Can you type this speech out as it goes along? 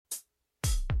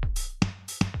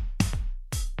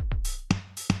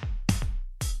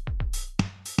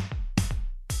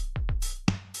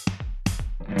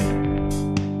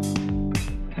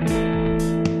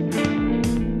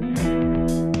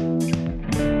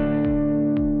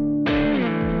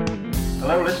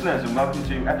listeners, and welcome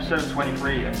to episode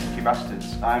 23 of Picky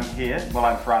Bastards. I'm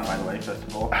Fran, by the way, first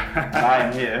of all, and I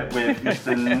am here with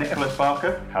Mr. Nicholas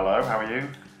Barker. Hello, how are you?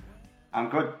 I'm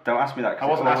good. Don't ask me that. I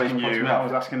wasn't asking you, I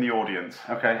was asking the audience.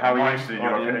 Okay, how are you?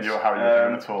 How are you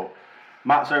doing at all?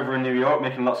 Matt's over in New York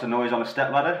making lots of noise on a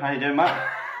stepladder. How you doing, Matt?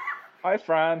 Hi,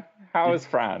 Fran. How is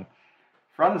Fran?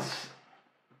 Fran's...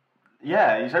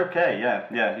 Yeah, he's okay,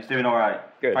 yeah, he's doing alright.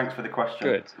 Good. Thanks for the question.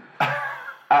 Good.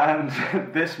 And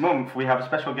this month we have a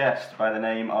special guest by the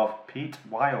name of Pete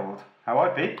Wild. How are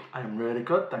you, Pete? I'm really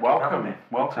good, thank you for having me.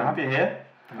 Welcome to have you here.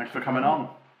 Thanks for coming on.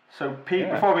 So Pete,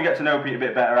 before we get to know Pete a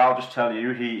bit better, I'll just tell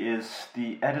you he is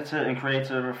the editor and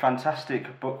creator of a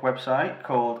fantastic book website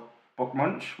called Book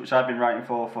Munch, which I've been writing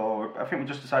for I think we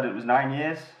just decided it was 9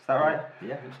 years. Is that right?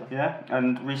 Yeah, I think so. Yeah,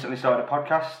 and recently started a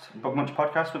podcast, Book Munch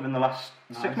podcast, within the last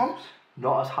 6 months.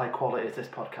 Not as high quality as this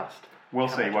podcast. We'll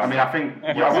see. I mean, I think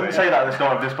I wouldn't say that at the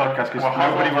start of this podcast because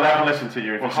nobody will ever listen to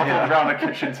you if you say that. Around a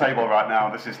kitchen table right now.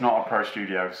 This is not a pro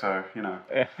studio, so you know.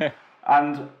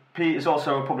 And Pete is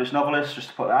also a published novelist, just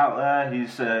to put that out there.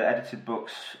 He's edited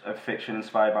books of fiction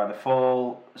inspired by The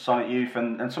Fall, Sonic Youth,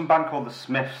 and some band called The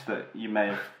Smiths that you may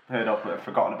have heard of but have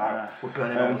forgotten about. We're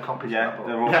burning all the copies of that book.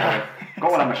 They're all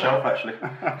got one on my shelf actually.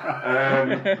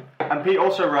 And Pete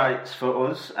also writes for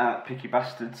us at Picky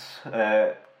Bastards.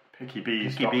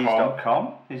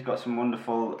 PickyBees.com. He's got some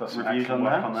wonderful reviews on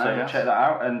there, so check that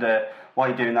out. And while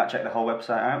you're doing that, check the whole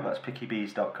website out. That's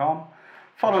PickyBees.com.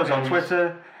 Follow us on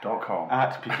Twitter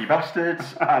at Picky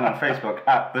Bastards and on Facebook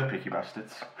at The Picky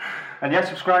Bastards. And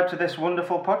subscribe to this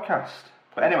wonderful podcast.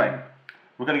 But anyway,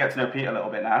 we're going to get to know Pete a little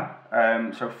bit now.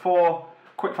 So 4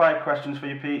 quick fire questions for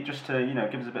you, Pete, just to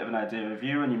give us a bit of an idea of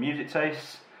you and your music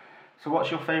tastes. So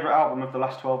what's your favourite album of the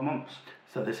last 12 months?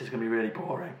 So this is going to be really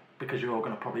boring, because you're all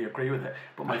going to probably agree with it.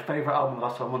 But my favourite album of the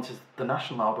last 12 months is the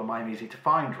National album, I'm Easy to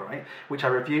Find, right? Which I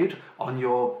reviewed on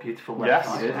your beautiful website. Yes,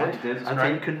 right? you did. And so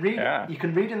you can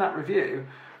read in that review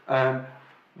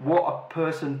what a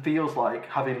person feels like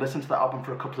having listened to that album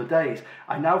for a couple of days.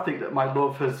 I now think that my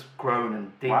love has grown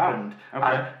and deepened. Wow.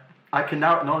 Okay. And I can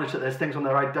now acknowledge that there's things on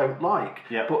there I don't like.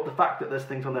 Yeah. But the fact that there's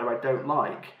things on there I don't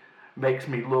like makes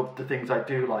me love the things I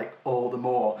do like all the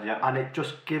more. Yeah. And it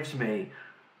just gives me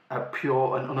a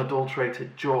pure and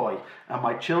unadulterated joy, and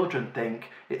my children think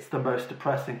it's the most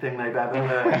depressing thing they've ever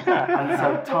heard. And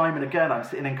so time and again I'm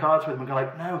sitting in cars with them and go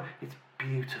like, no, it's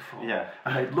beautiful. Yeah.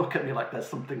 And they look at me like there's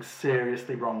something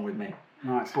seriously wrong with me.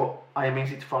 Nice. But I Am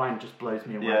Easy to Find just blows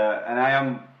me away. Yeah, and I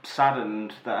am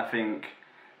saddened that I think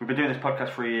we've been doing this podcast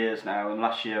for years now, and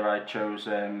last year I chose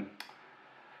no,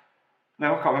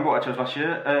 I can't remember what I chose last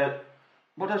year.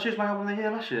 What did I choose my album of the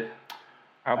year last year?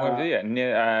 Album of the year,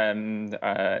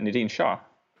 Nadine Shah.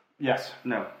 Yes.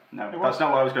 No, that's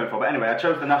not what I was going for. But anyway, I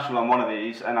chose the National on one of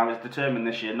these, and I was determined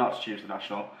this year not to choose the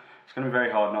National. It's going to be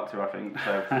very hard not to, I think.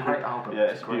 So Great album. Yeah,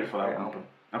 it's a beautiful album.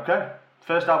 Okay.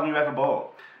 First album you ever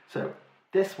bought? So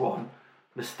this one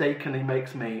mistakenly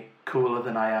makes me cooler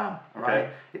than I am, right?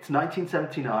 Okay. It's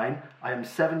 1979, I am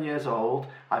 7 years old,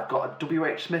 I've got a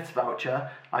W.H. Smith's voucher,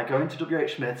 I go into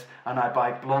W.H. Smith's and I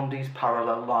buy Blondie's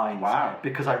Parallel Lines. Wow.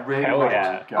 Because I really Hell liked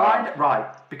yeah. it.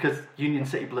 Right, because Union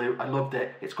City Blue, I loved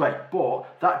it, it's great. But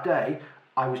that day,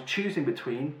 I was choosing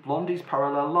between Blondie's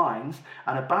Parallel Lines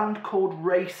and a band called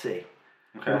Racy,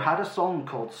 who had a song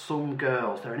called Some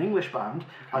Girls. They're an English band,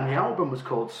 and the album was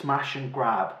called Smash and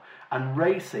Grab. And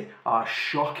Racy are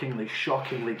shockingly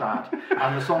bad.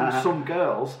 And the song Some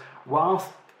Girls, whilst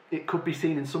it could be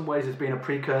seen in some ways as being a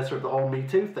precursor of the whole Me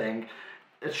Too thing,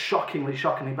 it's shockingly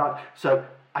bad. So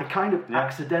I kind of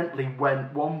accidentally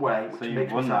went one way, which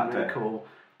makes me sound really cool,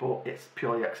 but it's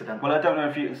purely accidental. Well, I don't know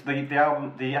if it's the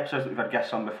album, the episodes that we've had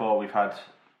guests on before, we've had,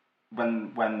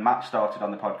 when Matt started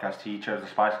on the podcast, he chose the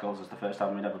Spice Girls as the first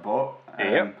album he'd ever bought.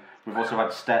 We've also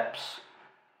had Steps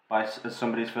as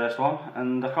somebody's first one,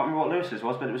 and I can't remember what Lewis's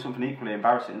was, but it was something equally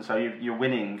embarrassing. So you're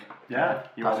winning. Yeah,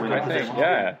 that's winning. a good position.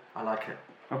 Yeah, I like it.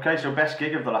 Okay, so best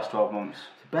gig of the last 12 months.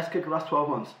 Best gig of the last 12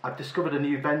 months. I've discovered a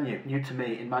new venue, new to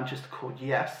me, in Manchester called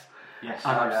Yes. Yes.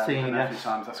 And I've seen it a few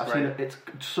times. That's great. It's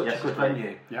such a good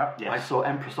venue. Yeah. Yes. I saw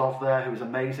Empress of there, who was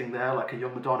amazing there, like a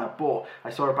young Madonna. But I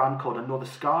saw a band called Another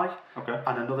Sky. Okay.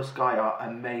 And Another Sky are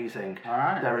amazing. All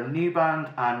right. They're a new band,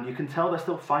 and you can tell they're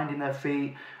still finding their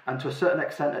feet. And to a certain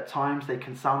extent, at times, they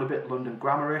can sound a bit London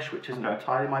Grammarish, which isn't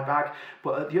entirely my bag.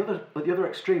 But at the other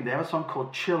extreme, they have a song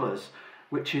called Chillers,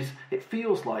 which is, it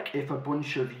feels like if a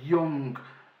bunch of young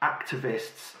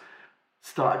activists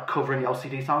started covering the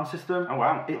LCD Sound System. Oh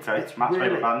wow! It's Matt's really,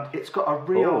 favourite band. It's got a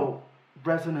real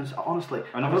resonance. Honestly,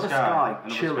 Another Sky,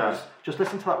 Chillers. Sky. Just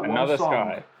listen to that Another one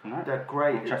song. Sky. They're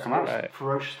great. Check them out. It's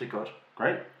ferociously good.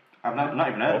 Great. I've not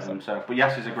even heard of them, so. But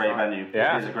yes, it's a great venue.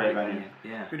 Yeah. It is a great venue.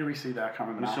 Yeah. Who do we see there? I can't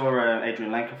remember. We saw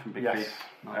Adrian Lenker from Big Yes. Thief.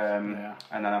 Yeah.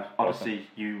 And then obviously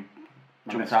you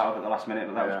jumped out of it at the last minute,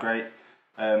 but that was great.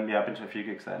 I've been to a few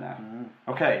gigs there now.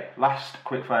 Okay, last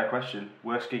quick-fire question.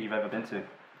 Worst gig you've ever been to?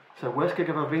 So, worst gig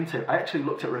I've ever been to. I actually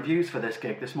looked at reviews for this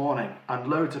gig this morning, and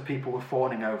loads of people were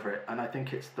fawning over it, and I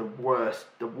think it's the worst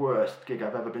gig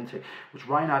I've ever been to. It was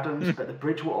Ryan Adams at the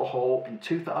Bridgewater Hall in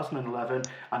 2011,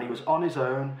 and he was on his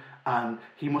own, and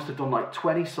he must have done like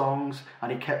 20 songs,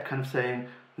 and he kept kind of saying,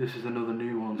 "This is another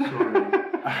new one, sorry."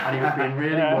 And he was being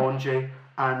really raunchy,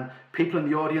 and people in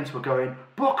the audience were going,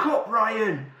 "Buck up,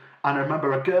 Ryan!" And I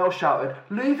remember a girl shouted,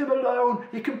 "Leave him alone,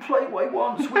 he can play what he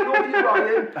wants, we love you,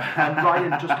 Ryan." And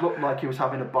Ryan just looked like he was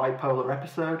having a bipolar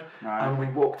episode, and we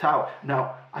walked out.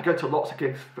 Now, I go to lots of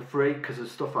gigs for free because of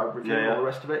stuff I review and all the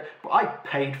rest of it, but I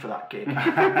paid for that gig.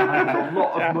 And it was a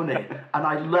lot of money, and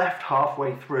I left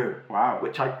halfway through,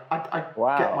 which I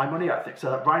get my money out of it. So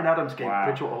that Ryan Adams gig,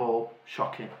 Bridgewater Hall,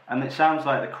 shocking. And it sounds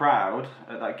like the crowd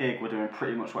at that gig were doing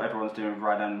pretty much what everyone's doing with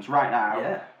Ryan Adams right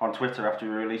now on Twitter after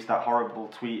he released that horrible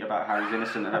tweet about how he's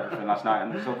innocent and everything last night,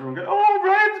 and there's everyone going, "Oh,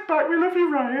 Ryan's back, we love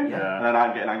you, Ryan." Yeah. And then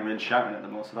I'm getting angry and shouting at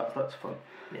them all, so that's fun.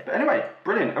 Yeah. But anyway,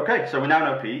 brilliant. Okay, so we now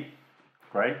know Pete.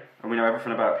 Great. And we know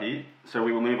everything about Pete, so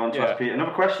we will move on to ask Pete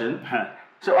another question.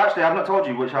 So actually, I've not told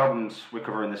you which albums we're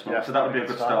covering this month, so that would be a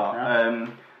good start.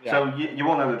 So you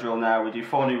all know the drill now. We do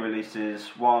 4 new releases,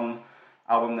 1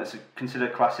 album that's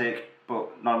considered classic,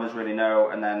 but none of us really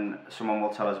know, and then someone will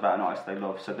tell us about an artist they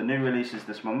love. So the new releases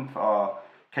this month are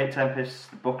Kate Tempest's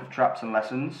The Book of Traps and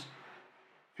Lessons,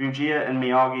 Fujia and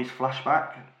Miyagi's Flashback,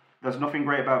 There's Nothing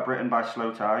Great About Britain by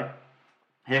Slow Tie,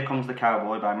 Here Comes the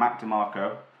Cowboy by Mac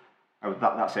DeMarco. Oh,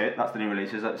 that's it. That's the new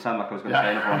releases. That sounded like I was going to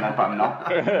say another one then, but I'm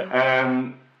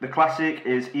not. The classic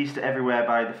is Easter Everywhere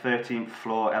by the 13th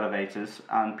Floor Elevators,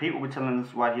 and Pete will be telling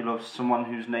us why he loves someone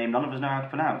whose name none of us know how to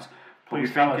pronounce. But we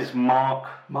think it's Mark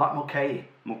Mulcahy.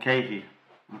 Mulcahy.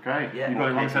 Okay. Yeah. You got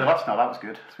it wrong instead of us now. That was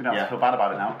good. So we don't have to feel bad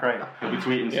about it now. Great. He'll be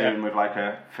tweeting soon with like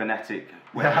a phonetic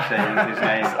way of saying his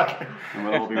name, and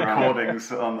we'll all be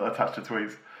recordings attached to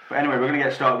tweets. But anyway, we're going to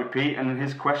get started with Pete, and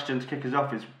his question to kick us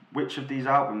off is: which of these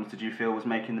albums did you feel was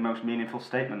making the most meaningful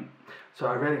statement? So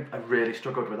I really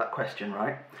struggled with that question,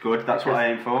 right? Good, that's what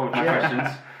I aim for with my questions.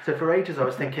 So for ages I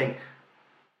was thinking,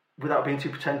 without being too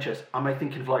pretentious, am I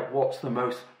thinking of like, what's the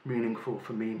most meaningful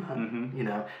for me, man? You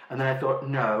know? And then I thought,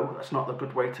 no, that's not the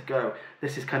good way to go.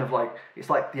 This is kind of like, it's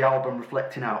like the album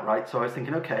reflecting out, right? So I was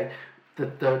thinking, okay,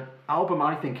 the album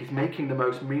I think is making the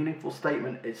most meaningful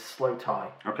statement is Slow Tie.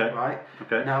 Okay. Right?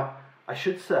 Okay. Now, I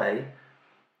should say,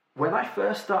 when I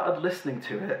first started listening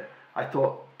to it, I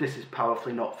thought, this is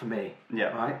powerfully not for me.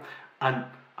 Yeah. Right? And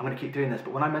I'm going to keep doing this,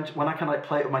 but when I kind of like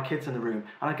play it with my kids in the room,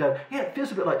 and I go, yeah, it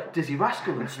feels a bit like Dizzy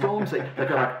Rascal and Stormzy, they're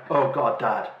going like, oh God,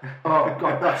 Dad. Oh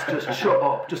God, that's just shut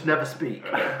up. Just never speak.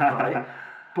 Right?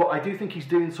 But I do think he's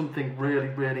doing something really,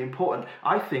 really important.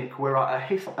 I think we're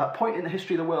at a point in the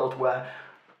history of the world where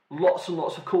lots and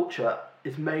lots of culture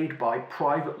is made by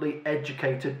privately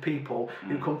educated people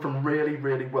who come from really,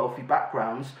 really wealthy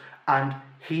backgrounds, and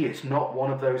he is not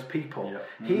one of those people.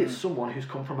 Yeah. He is someone who's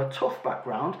come from a tough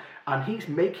background, and he's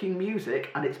making music,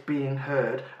 and it's being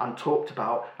heard and talked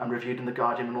about and reviewed in The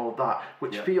Guardian and all of that,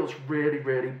 which feels really,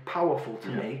 really powerful to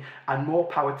me, and more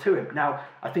power to him. Now,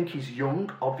 I think he's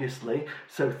young, obviously,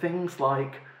 so things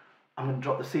like, I'm going to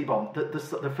drop the C-bomb,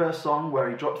 the first song where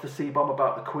he drops the C-bomb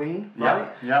about the Queen,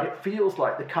 right? Yeah. It feels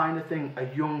like the kind of thing a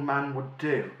young man would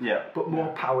do, but more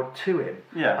power to him.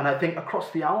 Yeah. And I think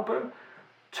across the album,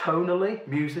 tonally,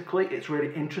 musically, it's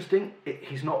really interesting.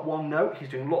 He's not one note, he's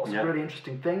doing lots of really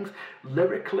interesting things.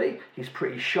 Lyrically, he's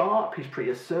pretty sharp, he's pretty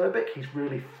acerbic, he's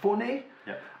really funny.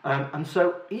 And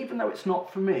so even though it's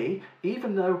not for me,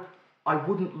 even though I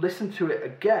wouldn't listen to it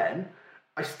again,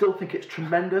 I still think it's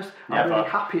tremendous. I'm really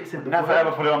happy it's in the Never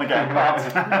ever put it on again. But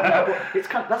it's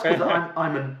that's because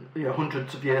I'm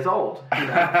hundreds of years old. You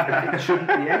know, it shouldn't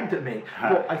be aimed at me.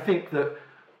 But I think that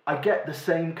I get the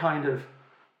same kind of,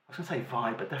 I was going to say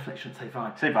vibe, but definitely shouldn't say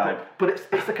vibe. Say vibe. But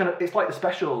it's the kind of, it's like the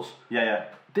Specials. Yeah.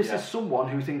 This is someone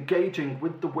who's engaging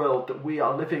with the world that we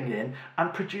are living in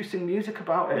and producing music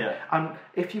about it. Yeah. And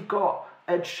if you've got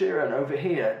Ed Sheeran over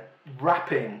here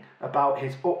rapping about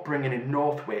his upbringing in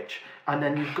Northwich, and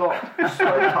then you've got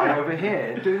Slow Tie over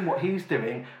here doing what he's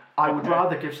doing, I would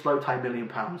rather give Slow Tie £1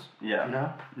 million. Yeah. You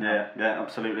know? Yeah,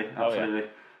 absolutely.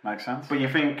 Makes sense. But you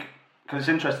think, because it's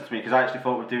interesting to me, because I actually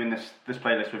thought of doing this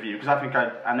playlist with you, because I think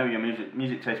I know your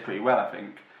music tastes pretty well, I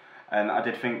think, and I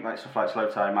did think like stuff like Slow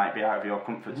Tie might be out of your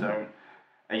comfort zone.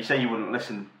 And you say you wouldn't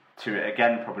listen to it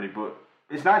again probably, but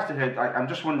it's nice to hear. I'm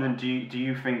just wondering, do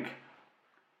you think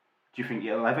Do you think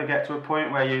you'll ever get to a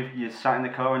point where you sat in the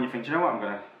car and you think, do you know what,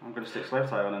 I'm gonna stick Slow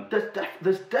Tie on? And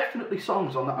there's definitely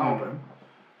songs on that album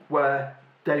where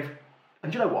they've,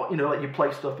 and you know what, like you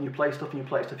play stuff and you play stuff and you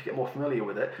play stuff, you get more familiar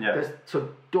with it. Yeah. So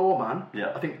Doorman,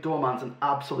 I think Doorman's an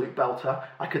absolute belter.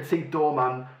 I could see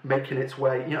Doorman making its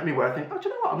way, you know what I mean, where I think, oh, do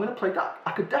you know what, I'm going to play that.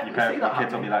 I could definitely see that. Your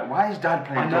kids will be like, why is Dad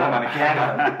playing Doorman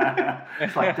again?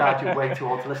 It's like, Dad, you're way too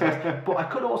old to listen to this. But I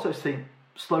could also see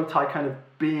Slow Tie kind of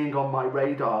being on my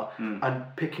radar and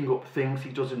picking up things he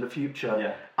does in the future.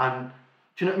 Yeah. And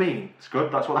do you know what I mean? It's good.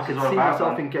 That's what I this can is all see about.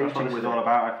 myself engaging That's what this with is it. all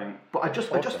about, I think. But I just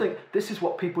think this is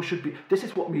what people should be. This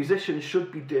is what musicians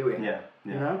should be doing. Yeah.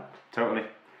 You know. Totally.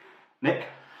 Nick.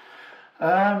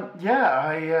 I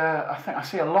think I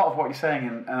see a lot of what you're saying,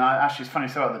 and actually it's funny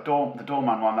you say about the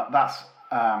Doorman one. That's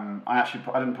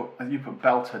you put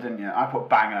belter, didn't you? I put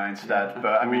banger instead,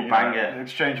 but I mean banger.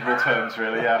 Exchangeable terms,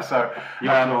 really. Yeah. So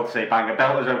you're too old to say banger.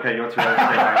 Belter's okay. You're too old to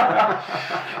say banger.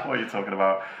 What are you talking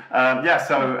about?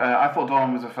 So I thought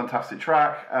Dawn was a fantastic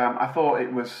track. I thought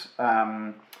it was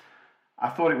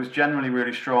generally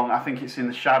really strong. I think it's in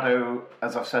the shadow,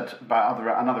 as I've said about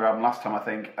another album last time, I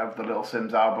think, of the Little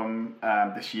Simz album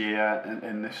this year,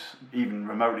 in this, even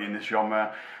remotely in this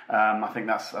genre. I think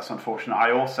that's unfortunate.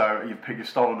 I also, you've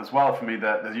stolen as well for me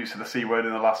the use of the C word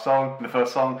in the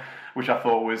first song, which I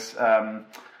thought was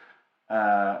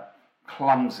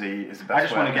clumsy is the best. I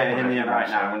just want to get it in here right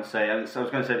now and say, so I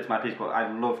was going to say it's my piece, but I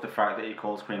love the fact that he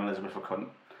calls Queen Elizabeth a cunt.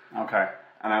 Okay.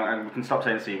 And we can stop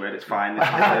saying the C word, it's fine.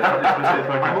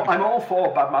 I'm all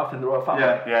for bad mouthing the royal family.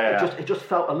 Yeah. It just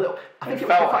felt a little. It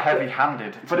felt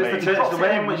heavy-handed. But it's the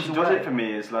way in which he does it for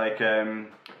me is like,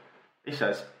 he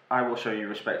says, I will show you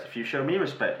respect if you show me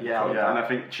respect. Yeah. And I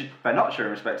think they're not showing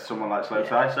respect to someone like Slow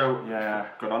Tie, so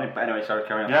good on him. But anyway, sorry,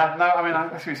 carry on. Yeah, no, I mean, I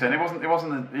see what you're saying. It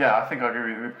wasn't I think I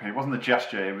agree with you. It wasn't the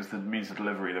gesture, it was the means of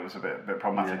delivery that was a bit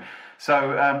problematic. Yeah.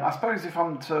 So I suppose if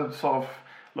I'm to sort of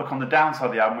look on the downside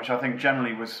of the album, which I think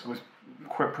generally was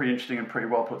pretty interesting and pretty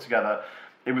well put together,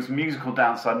 it was musical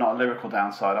downside, not a lyrical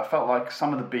downside. I felt like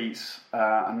some of the beats,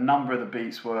 a number of the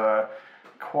beats were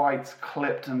quite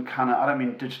clipped and kind of, I don't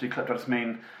mean digitally clipped, I just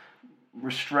mean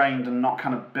restrained and not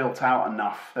kind of built out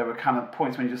enough. There were kind of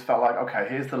points when you just felt like, okay,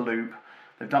 here's the loop.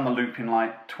 They've done the loop in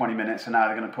like 20 minutes and now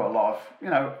they're going to put a lot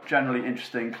of, generally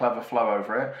interesting, clever flow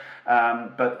over it.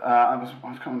 But I can't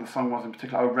remember what the song was in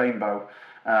particular. Rainbow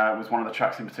was one of the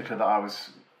tracks in particular that I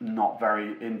was not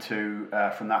very into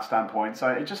from that standpoint. So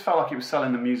it just felt like it was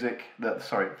selling the music,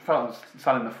 selling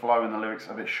the flow and the lyrics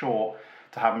a bit short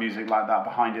to have music like that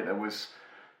behind it that was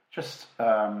just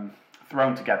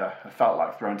thrown together. It felt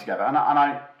like thrown together. And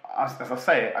I, as I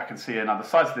say it, I can see another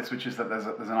side to this, which is that there's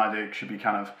an idea it should be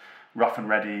kind of rough and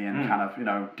ready and kind of,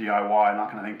 DIY and that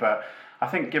kind of thing. But I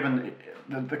think given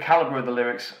the calibre of the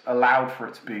lyrics allowed for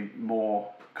it to be more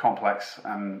complex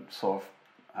and sort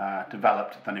of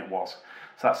developed than it was.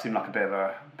 So that seemed like a bit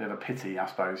of a pity, I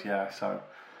suppose. Yeah. So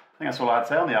I think that's all I'd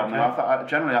say on the album. Okay.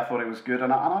 I thought it was good,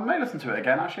 and I may listen to it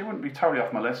again. Actually, it wouldn't be totally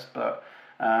off my list, but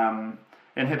in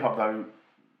hip hop though,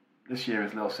 this year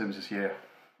is Little Simz' year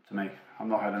to me. I've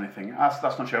not heard anything. That's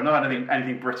not true. I've not heard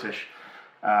anything British.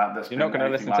 You're not going to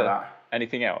listen to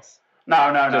anything else. No.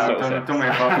 Don't worry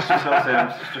about it. It's just Little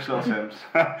Simz. It's just Little Simz.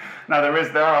 No,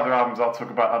 there are other albums I'll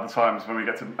talk about other times when we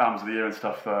get to albums of the year and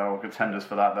stuff, or contenders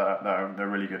for that they're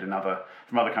really good from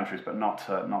other countries, but not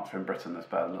from Britain. That's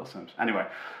better than Little Simz. Anyway,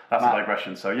 that's a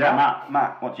digression. So yeah,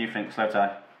 Matt, what do you think, Slow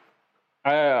Tie?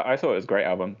 I thought it was a great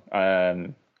album.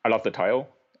 I love the title.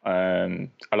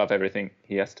 I love everything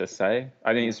he has to say.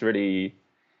 I think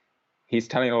he's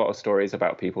telling a lot of stories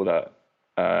about people that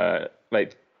are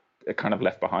kind of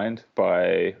left behind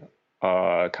by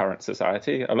our current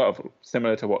society. A lot of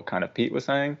similar to what kind of Pete was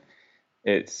saying.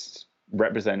 It's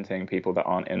representing people that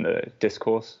aren't in the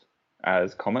discourse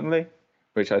as commonly,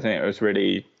 which I think was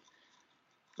really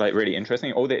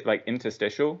interesting. All the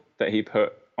interstitial that he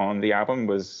put on the album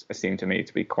seemed to me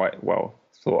to be quite well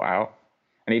thought out.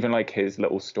 And even his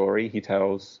little story he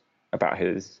tells about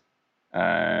his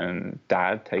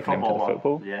dad taking him to the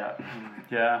football.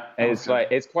 Yeah.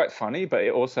 It's quite funny, but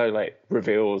it also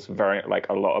reveals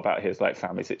a lot about his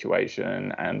family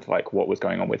situation and what was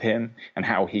going on with him and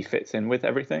how he fits in with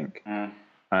everything.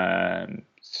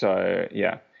 So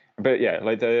yeah, but yeah,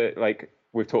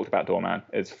 we've talked about Doorman.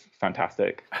 It's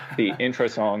fantastic. The intro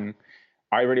song,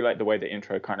 I really like the way the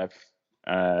intro kind of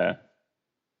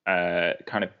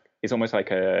it's almost like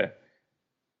the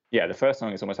first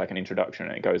song is almost like an introduction,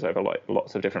 and it goes over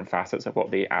lots of different facets of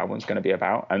what the album's going to be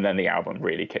about, and then the album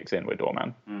really kicks in with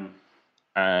Doorman.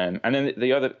 And then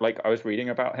the other, I was reading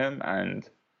about him, and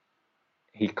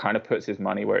he kind of puts his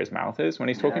money where his mouth is when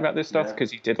he's talking about this stuff, because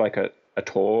he did a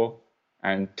tour,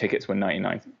 and tickets were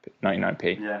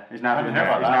 99p. Yeah, he's now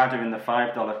doing the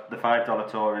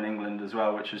 $5 tour in England as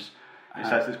well, which is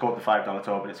says it's called the $5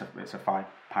 tour, but it's a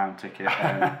 £5 ticket,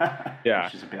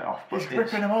 which is a bit off. But he's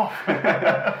ripping him off. But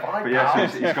yeah,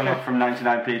 so he's gone up from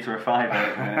 99p to a £5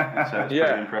 at the minute, so it's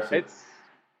pretty impressive.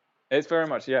 It's very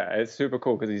much it's super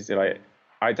cool because he's like,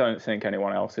 I don't think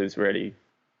anyone else is really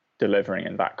delivering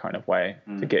in that kind of way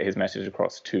to get his message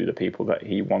across to the people that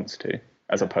he wants to,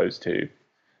 as opposed to,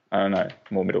 I don't know,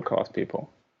 more middle class people.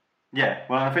 Yeah,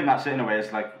 well, I think that's it in a way.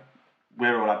 It's like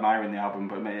we're all admiring the album,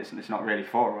 but it's not really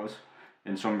for us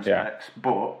in some respects. Yeah.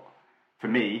 But for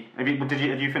me, have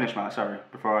you finished, Matt? Sorry,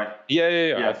 before I.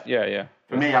 Yeah.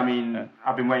 For me, I mean,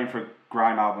 I've been waiting for a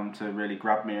grime album to really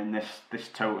grab me, and this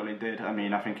totally did. I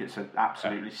mean, I think it's an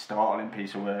absolutely startling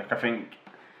piece of work. I think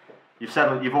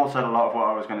you've all said a lot of what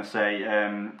I was going to say.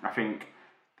 I think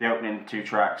the opening 2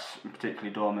 tracks, particularly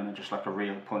Dorman, are just like a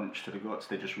real punch to the guts.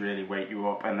 They just really wake you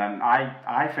up. And then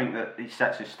I think that he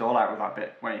sets his stall out with that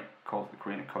bit where he calls the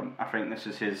Queen a cunt. I think this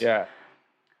is his. Yeah.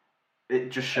 It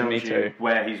just shows you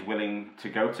where he's willing to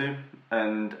go to,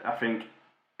 and I think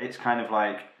it's kind of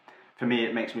like, for me,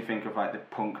 it makes me think of like the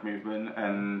punk movement,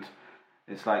 and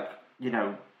it's like,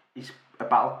 it's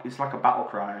like a battle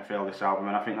cry. I feel this album,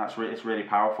 and I think it's really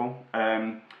powerful.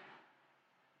 But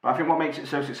I think what makes it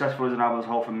so successful as an album as a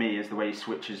whole for me is the way he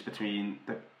switches between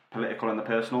the political and the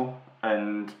personal,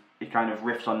 and he kind of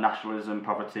riffs on nationalism,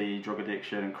 poverty, drug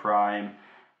addiction, and crime,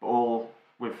 but all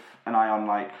with an eye on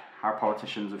like how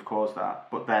politicians have caused that,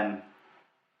 but then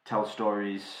tell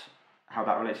stories how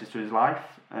that relates to his life.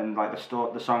 And like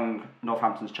the song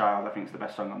Northampton's Child, I think is the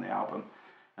best song on the album,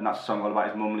 and that's a song all about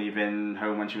his mum leaving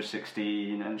home when she was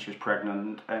 16 and she was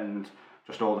pregnant, and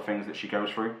just all the things that she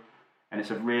goes through. And it's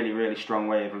a really, really strong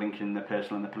way of linking the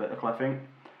personal and the political, I think.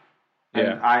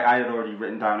 And I had already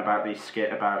written down about the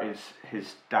skit about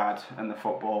his dad and the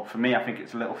football. For me, I think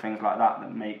it's little things like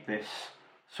that make this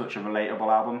such a relatable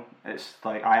album. It's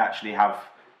like I actually have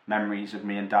memories of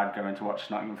me and Dad going to watch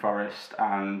Nottingham Forest,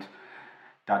 and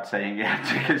Dad saying he had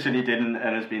tickets and he didn't,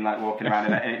 and has been like walking around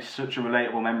in it. And it's such a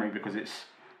relatable memory because it's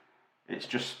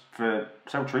just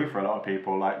so true for a lot of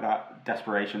people, like that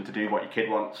desperation to do what your kid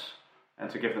wants and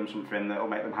to give them something that will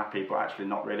make them happy, but actually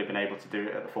not really been able to do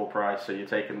it at the full price. So you're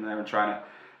taking them there and trying to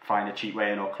find a cheap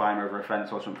way in or climb over a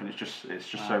fence or something. It's just so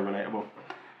relatable.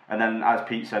 And then, as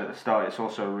Pete said at the start, it's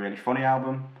also a really funny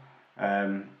album,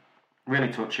 really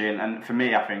touching. And for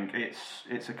me, I think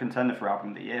it's a contender for album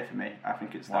of the year for me. I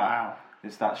think it's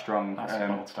that strong. That's a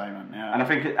bold statement. Yeah. And I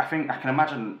think I can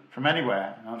imagine from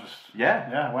anywhere. Wow.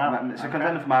 It's a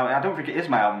contender for my. I don't think it is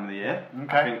my album of the year.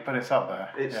 Okay, but it's up there.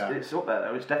 It's up there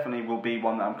though. It's definitely will be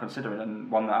one that I'm considering,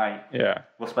 and one that I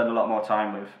will spend a lot more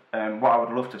time with. What I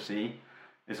would love to see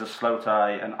is a Slow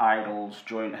Tie and Idols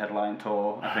joint headline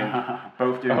tour. I think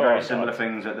both doing very similar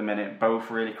things at the minute, both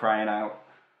really crying out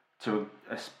to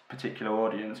a particular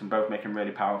audience, and both making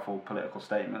really powerful political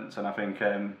statements. And I think I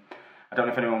don't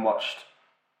know if anyone watched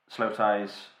Slow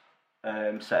Tie's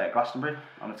set at Glastonbury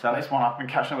on the telly. This one I've been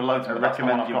catching up with loads of. I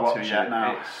recommend you watch it.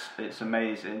 Now. It's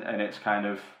amazing, and it's kind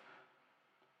of.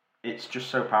 It's just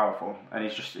so powerful, and he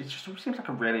seems like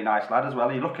a really nice lad as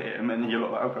well. You look at him and you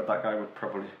look like, oh god, that guy would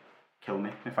probably kill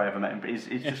me if I ever met him, but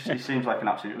he seems like an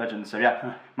absolute legend. So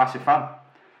yeah, massive fan.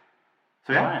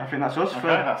 So yeah, I think that's us for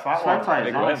that's that Slow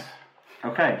Ties. Nice.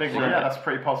 Okay, that's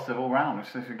pretty positive all round.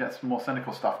 We should get some more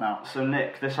cynical stuff now. So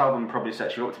Nick, this album probably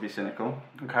sets you up to be cynical.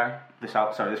 Okay. This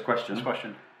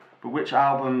question. But which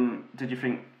album did you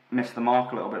think missed the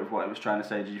mark a little bit with what it was trying to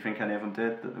say? Did you think any of them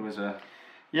did? That there was a...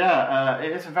 Yeah,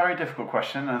 it is a very difficult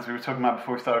question. As we were talking about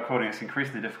before we started recording, it's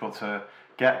increasingly difficult to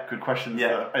get good questions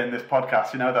in this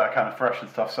podcast, that are kind of fresh and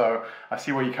stuff. So I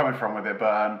see where you're coming from with it.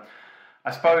 But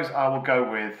I suppose I will go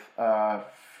with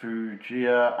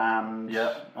Fujiya and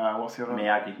what's the other one?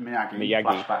 Miyagi.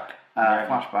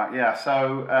 Flashback, yeah.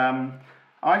 So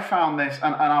I found this,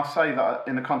 and I'll say that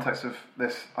in the context of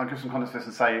this, I'll give some context to this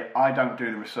and say I don't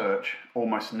do the research.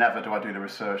 Almost never do I do the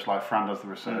research like Fran does the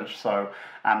research. So,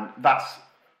 and that's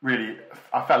really,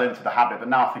 I fell into the habit, but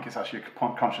now I think it's actually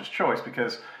a conscious choice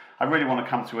because I really want to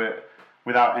come to it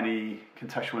without any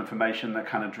contextual information that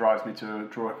kind of drives me to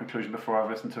draw a conclusion before I've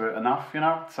listened to it enough,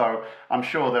 So I'm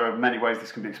sure there are many ways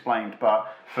this can be explained,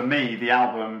 but for me, the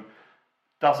album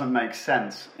doesn't make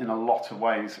sense in a lot of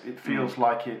ways. It feels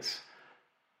like it's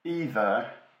either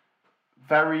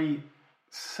very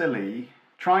silly,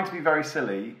 trying to be very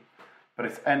silly, but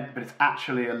it's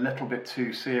actually a little bit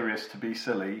too serious to be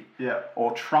silly,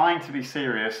 or trying to be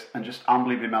serious and just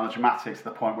unbelievably melodramatic to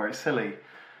the point where it's silly.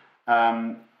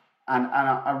 And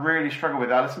I really struggle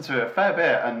with it. I listened to it a fair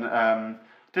bit, and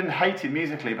didn't hate it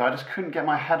musically, but I just couldn't get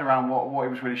my head around what he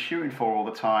was really shooting for all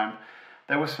the time.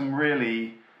 There were some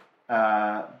really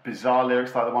bizarre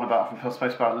lyrics, like the one about from Personal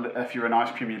Space about if you're an ice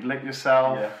cream, you'd lick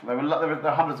yourself. Yeah. There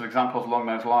were hundreds of examples along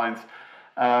those lines.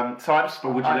 So I just.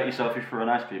 But would you lick yourself if you were an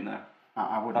ice cream, though?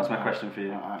 I wouldn't. That's my question for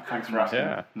you. Thanks for asking.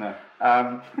 Yeah. No.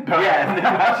 But yeah.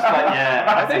 Just like, yeah.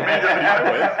 I think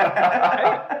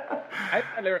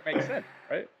that lyric makes sense,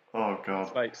 right? Oh God.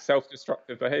 It's like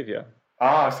self-destructive behaviour.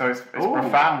 Oh, so it's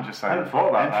profound, you're saying. I hadn't thought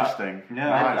about Interesting. That.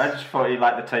 Yeah, nice. I just thought he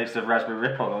liked the taste of raspberry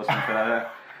ripple or something like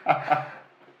that.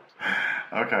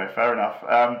 Okay, fair enough.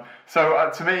 So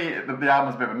to me, the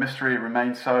album's a bit of a mystery. It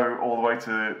remains so all the way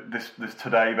to this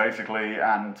today, basically.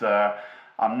 And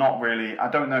I'm not really. I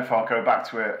don't know if I'll go back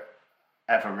to it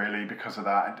ever, really, because of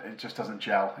that. It just doesn't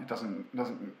gel. It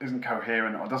isn't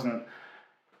coherent, or doesn't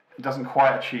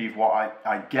quite achieve what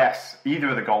I guess either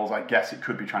of the goals I guess it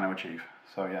could be trying to achieve.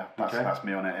 So yeah, that's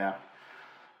me on it. Yeah.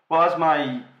 Well, as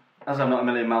I'm not a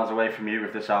million miles away from you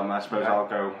with this album, I suppose I'll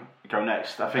go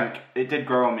next. I think it did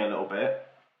grow on me a little bit.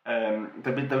 There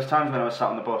was times when I was sat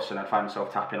on the bus and I'd find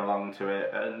myself tapping along to it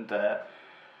and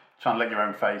trying to lick your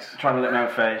own face. But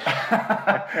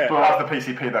that's the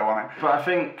PCP though, wasn't it? But I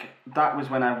think that was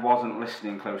when I wasn't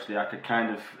listening closely. I could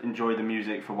kind of enjoy the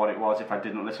music for what it was if I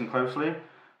didn't listen closely.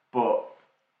 But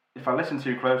if I listen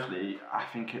too closely, I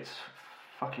think it's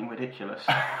fucking ridiculous.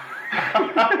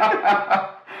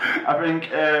 I think.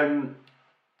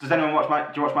 Does anyone watch?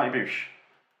 Do you watch Mighty Boosh?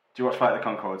 Do you watch Flight of the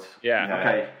Conchords? Yeah.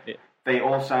 Okay. Yeah. They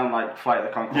all sound like Flight of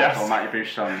the Conchords or Mighty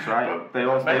Boosh songs, right? They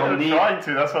all need. Trying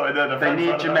to. That's what I did. They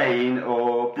need Jermaine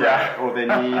or Brett, or they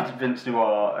need Vince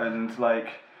Noir, and like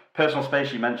Personal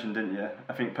Space. You mentioned, didn't you?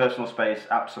 I think Personal Space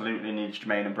absolutely needs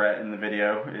Jermaine and Brett in the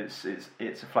video. It's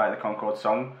a Flight of the Conchords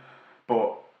song,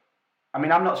 but. I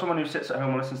mean, I'm not someone who sits at home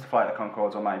and listens to Flight of the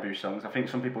Conchords or Mighty Boosh songs. I think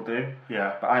some people do.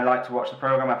 Yeah. But I like to watch the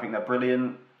programme. I think they're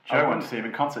brilliant. Joe went to see him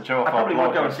in concert. Joe, I probably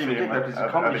would go and see him because it's a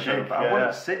comedy show, but I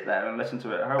wouldn't sit there and listen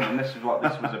to it at home. And this is what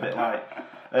this was a bit like.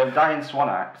 Dying Swan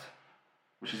Act,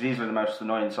 which is easily the most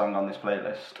annoying song on this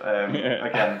playlist.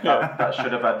 Again, that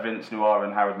should have had Vince Noir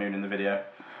and Howard Moon in the video.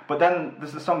 But then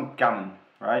there's the song Gammon,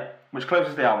 right? Which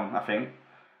closes the album, I think.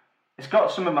 It's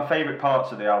got some of my favourite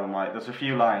parts of the album. Like, there's a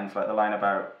few lines, like the line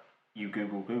about you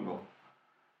Google.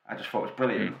 I just thought it was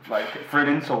brilliant. Like, for an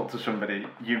insult to somebody,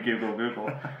 you Google.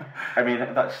 I mean,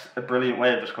 that's a brilliant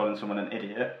way of just calling someone an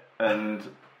idiot and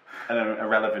an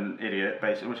irrelevant idiot,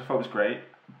 basically, which I thought was great.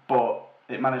 But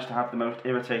it managed to have the most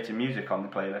irritating music on the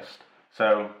playlist.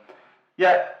 So,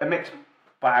 yeah, a mixed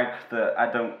bag that I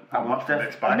don't. Not much of a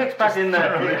mixed bag. A mixed bag in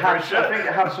that I think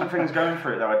it had some things going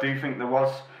for it, though. I do think there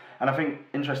was, and I think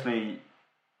interestingly.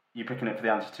 You picking it for the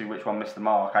answer to which one missed the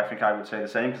mark, I think I would say the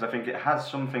same, because I think it has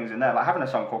some things in there, like having a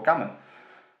song called Gammon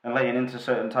and laying into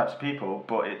certain types of people,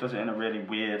 but it does it in a really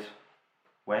weird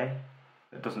way.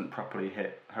 It doesn't properly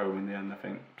hit home in the end, I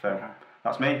think. So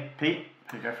that's me. Pete?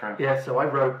 You go for it. Yeah, so I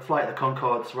wrote Flight of the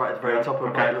Conchords right at the very top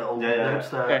of my little notes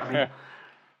there. I mean,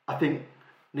 I think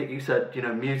Nick, you said,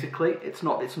 musically, it's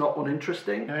not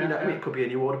uninteresting. I mean, it could be a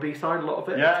New Order B-side. A lot of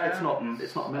it, it's not a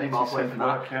million miles away from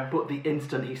that. Yeah. But the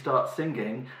instant he starts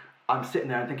singing, I'm sitting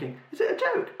there and thinking, is it a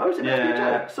joke? Oh, is it meant to be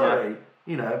a joke? Sorry.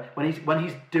 When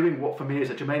he's doing what for me is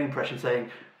a Jermaine impression,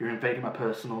 saying you're invading my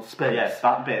personal space. Yes,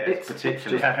 that bit it's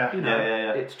particularly.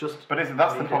 It's just. But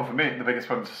that's the problem for me. The biggest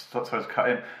problem, just to cut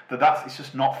in, it's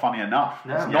just not funny enough.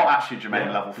 No. It's not actually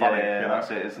Jermaine level funny. That's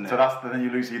it, isn't it? So then you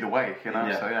lose either way. Go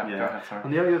ahead. Sorry.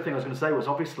 And the only other thing I was going to say was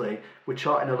obviously we're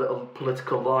charting a little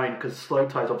political line because Slow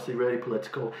Tie is obviously really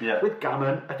political. Yeah. With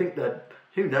Gammon, I think that.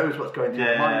 Who knows what's going through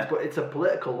their minds, but it's a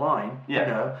political line,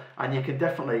 and you can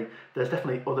there's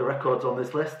definitely other records on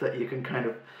this list that you can kind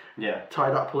of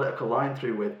tie that political line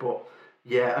through with. But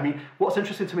I mean, what's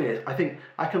interesting to me is I think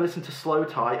I can listen to Slow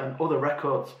Tie and other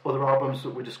records, other albums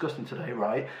that we're discussing today,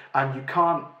 right? And you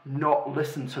can't not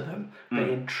listen to them.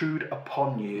 They intrude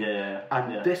upon you.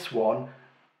 And this one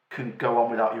can go on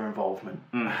without your involvement.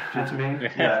 Do you know what I mean?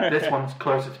 This one's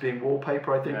closer to being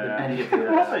wallpaper, I think, than any of the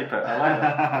others. Wallpaper, I like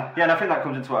that. And I think that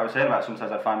comes into what I was saying about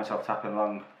sometimes I find myself tapping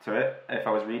along to it if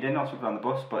I was reading or something on the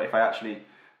bus, but if I actually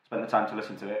spent the time to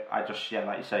listen to it, I just,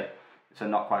 like you say, it's a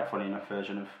not quite funny enough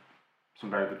version of some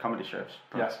very good comedy shows.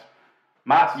 But yes.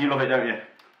 Matt, you love it, don't you?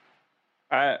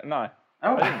 No.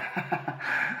 Oh. I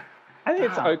think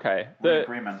it's okay. The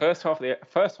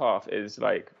first half is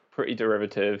like pretty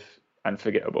derivative and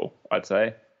forgettable, I'd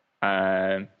say.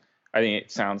 I think it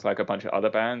sounds like a bunch of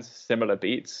other bands, similar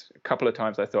beats. A couple of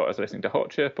times I thought I was listening to Hot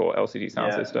Chip or LCD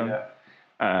Sound System.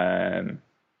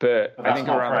 But I think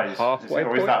around the halfway point...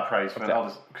 Or is that praise for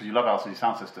others? Because you love LCD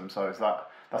Sound System, so is that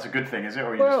That's a good thing, is it? Or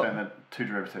are you just saying they're too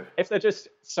derivative? If they're just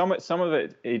some of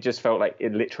it just felt like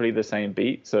it literally the same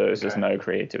beat, so there's just no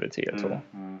creativity at all.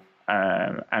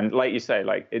 And like you say,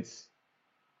 like it's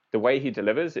the way he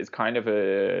delivers, it's kind of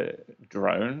a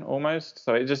drone almost.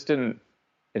 So it didn't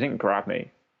grab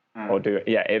me or do it.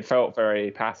 Yeah, it felt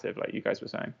very passive, like you guys were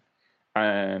saying.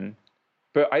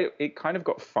 But it kind of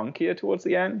got funkier towards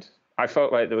the end. I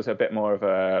felt like there was a bit more of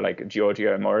a like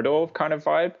Giorgio Moroder kind of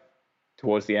vibe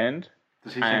towards the end.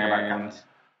 Does he sing about guns?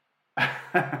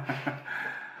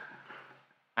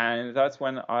 And that's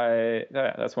when I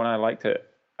liked it.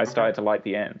 I started to like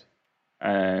the end.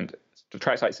 And the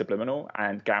tracks like Subliminal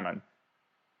and Gammon.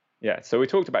 Yeah, so we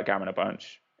talked about Gammon a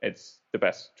bunch. It's the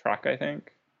best track, I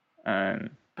think.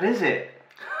 But is it?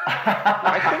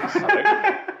 I think so.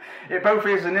 It both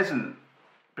is and isn't.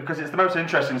 Because it's the most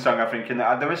interesting song, I think. And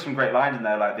there is some great lines in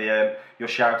there, like you're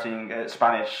shouting at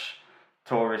Spanish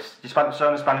tourists,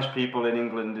 you're Spanish people in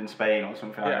England, in Spain, or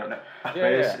something. I don't know.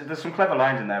 There's some clever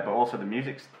lines in there, but also the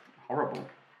music's horrible.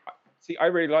 See, I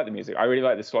really like the music. I really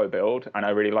like the slow build, and I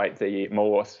really like the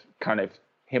more kind of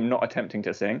him not attempting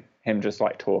to sing, him just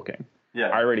like talking. Yeah,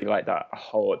 I really like the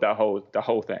whole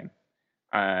thing.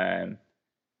 I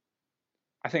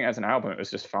think as an album, it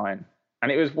was just fine,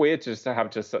 and it was weird just to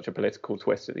have just such a political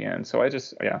twist at the end. So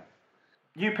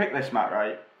You picked this, Matt,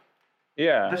 right?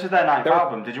 Yeah. This is their ninth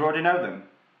album. Did you already know them?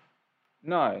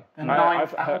 No.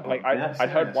 I've heard, I'd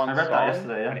heard one song. I read that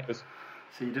yesterday, and it was...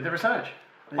 So you did the research?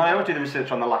 Well, I always do the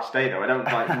research on the last day, though. I don't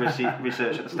like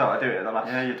research at the start. I do it at the last.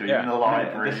 Yeah, you do. You're in the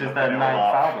library. This is their ninth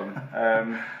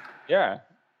album. Yeah.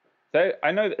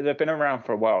 I know that they've been around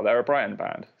for a while. They're a Brighton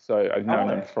band, so I've known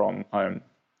them from home.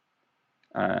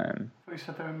 I thought you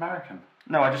said they were American.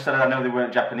 No, I just said I know they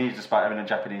weren't Japanese, despite having a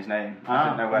Japanese name. I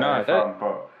didn't know where they were from,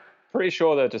 but pretty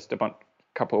sure they're just a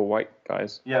couple of white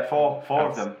guys. Yeah, four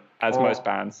of them. As most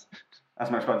bands. As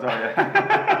most bands are,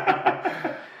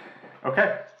 yeah.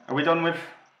 Okay, are we done with?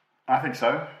 I think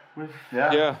so.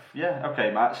 Yeah.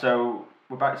 Okay, Matt. So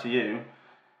we're back to you.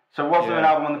 So was there an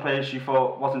album on the playlist you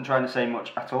thought wasn't trying to say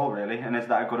much at all, really? And is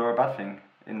that a good or a bad thing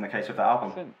in the case of that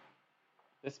album? I think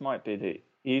this might be the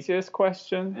easiest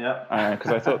question. Yeah.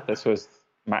 Because I thought this was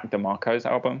Mac DeMarco's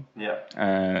album. Yeah.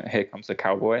 Here Comes the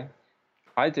Cowboy.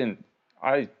 I didn't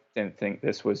think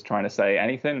this was trying to say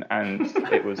anything, and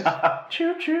it was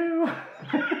choo choo.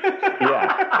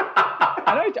 Yeah.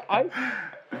 And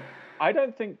I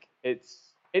don't think it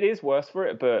is worse for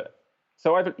it, but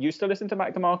so I used to listen to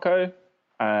Mac DeMarco.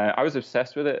 I was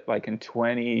obsessed with it like in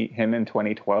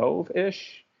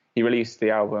 2012-ish. He released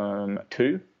the album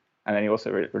 2, and then he also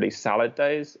released Salad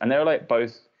Days, and they were like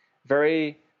both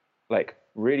very like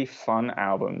really fun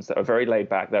albums that are very laid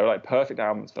back. They were like perfect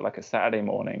albums for like a Saturday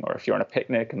morning, or if you're on a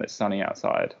picnic and it's sunny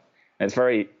outside. And it's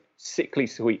very sickly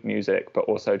sweet music, but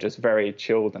also just very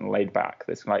chilled and laid back.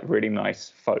 This like really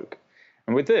nice folk.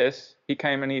 And with this, he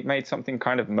came and he made something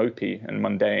kind of mopey and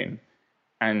mundane,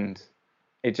 and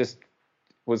it just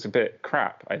was a bit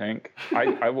crap, I think.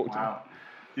 I walked. Wow.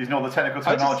 Using all the technical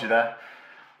terminology there.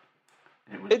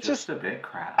 It was just a bit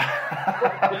crap.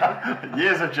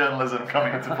 Years of journalism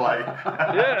coming into play.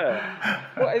 Yeah.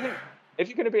 Well, I think if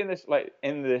you're going to be in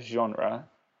this genre,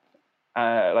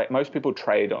 like most people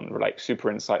trade on like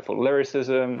super insightful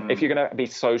lyricism. If you're going to be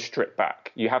so stripped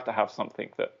back, you have to have something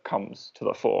that comes to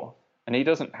the fore. And he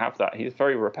doesn't have that. He's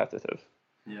very repetitive.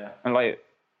 Yeah. And like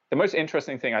the most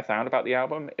interesting thing I found about the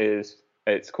album is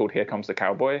it's called Here Comes the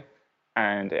Cowboy,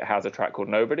 and it has a track called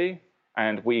Nobody.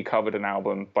 And we covered an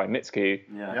album by Mitski.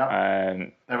 Yeah.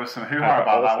 There was some hoo-ha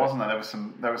about that, wasn't there? There was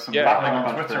some battling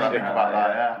on Twitter, I think, about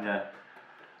that.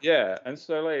 Yeah. And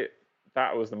so like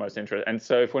that was the most interesting. And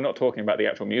so if we're not talking about the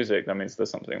actual music, that means there's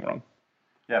something wrong.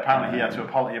 Yeah. Apparently he had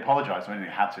to he apologised. I mean, he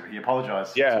had to. He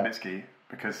apologised to Mitski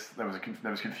because there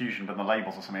was confusion with the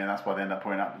labels or something, and that's why they ended up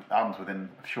putting out albums within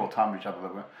a short time of each other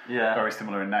that were very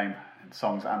similar in name, in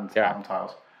songs and album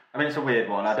titles. I mean, it's a weird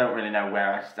one. I don't really know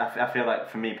where. I feel like,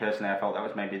 for me personally, I felt that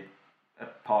was maybe a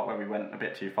part where we went a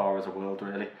bit too far as a world,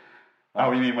 really.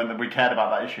 Like, you mean when we cared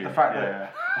about that issue? The fact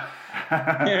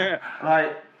that...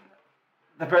 like,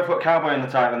 they've both got Cowboy in the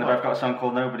title and they've both got a song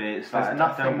called Nobody. It's like, there's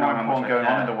nothing more important going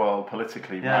on in the world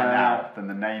politically right now than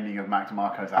the naming of Mac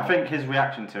DeMarco's album. I think his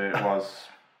reaction to it was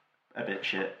a bit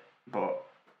shit, but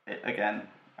again,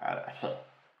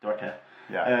 do I care?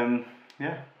 Yeah.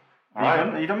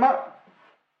 Are you done, Matt?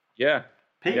 Yeah.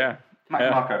 Pete? Yeah. Mac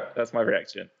DeMarco. That's my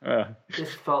reaction.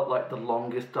 This felt like the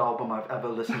longest album I've ever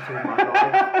listened to in my life.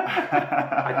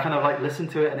 I kind of like listened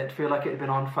to it and it'd feel like it had been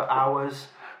on for hours.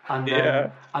 And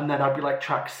then I'd be like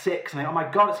track 6 and I think, oh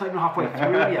my god, it's not even halfway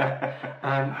through yet.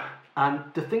 And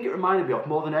the thing it reminded me of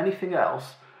more than anything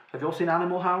else, have you all seen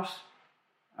Animal House?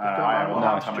 I am a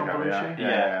long time John ago. Belushi?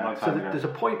 Yeah. So there's a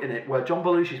point in it where John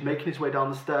Belushi's making his way down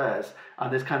the stairs,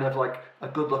 and there's kind of like a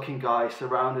good-looking guy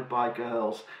surrounded by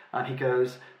girls, and he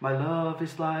goes, "My love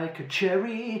is like a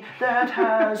cherry that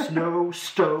has no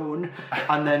stone,"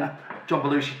 and then John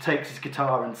Belushi takes his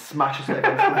guitar and smashes it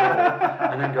against the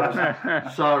wall, and then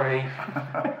goes, "Sorry,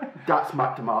 that's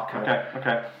Mac DeMarco."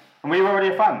 Okay. And were you already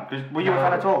a fan? Were you a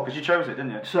fan at all? Because you chose it,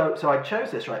 didn't you? So I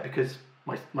chose this, right, because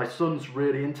my son's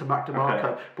really into Mac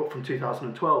DeMarco, but from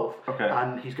 2012. Okay.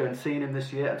 And he's going seeing him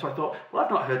this year. And so I thought, well, I've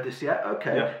not heard this yet.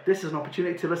 Okay, this is an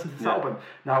opportunity to listen to this album.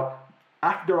 Now,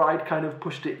 after I'd kind of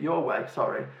pushed it your way,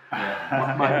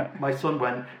 my son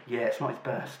went, yeah, it's not his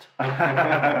best. And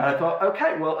I thought,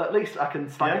 okay, well, at least I can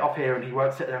slag it off here and he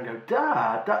won't sit there and go,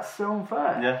 Dad, that's so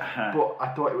unfair. Yeah. But I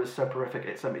thought it was so horrific,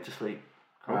 it sent me to sleep.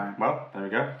 Cool. Well, there we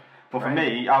go. Well, for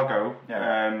me, I'll go.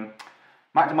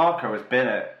 Mac DeMarco has been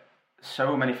at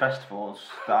so many festivals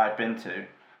that I've been to,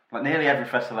 like nearly every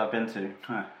festival I've been to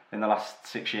in the last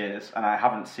 6 years, and I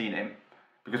haven't seen him.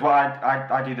 Because what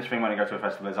I do this thing when I go to a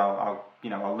festival is I'll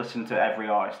listen to every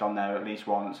artist on there at least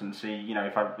once and see,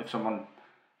 if I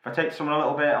take someone a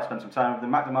little bit, I'll spend some time with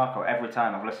them. Mac DeMarco, every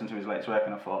time I've listened to his latest work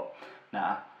and I thought,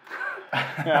 nah.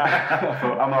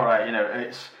 But I'm alright,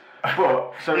 it's.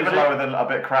 But so even though with a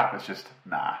bit crap, it's just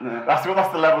nah. That's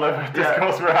the level of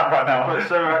discourse we're at right now. But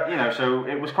so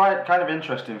it was quite kind of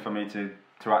interesting for me to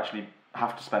actually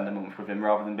have to spend a month with him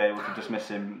rather than be able to dismiss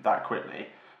him that quickly.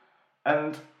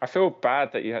 And I feel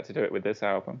bad that you had to do it with this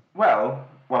album. Well,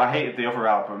 I hated the other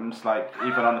albums. Like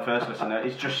even on the first listen,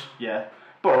 it's just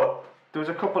But there was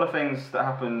a couple of things that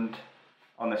happened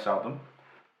on this album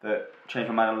that changed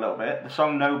my mind a little bit. The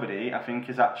song "Nobody" I think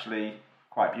is actually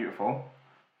quite beautiful.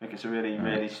 I think it's a really,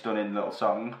 really stunning little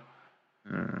song.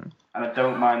 And I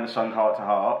don't mind the song Heart to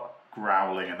Heart.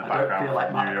 Growling in the background. I don't feel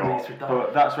like Matt agrees with that.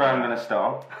 But that's where I'm going to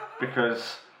stop.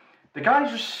 Because the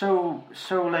guy's just so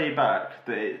laid back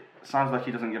that it sounds like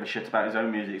he doesn't give a shit about his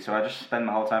own music. So I just spend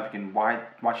my whole time thinking, why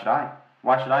should I?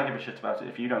 Why should I give a shit about it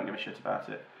if you don't give a shit about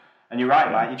it? And you're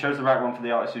right, Mike. You chose the right one for the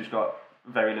artist who's got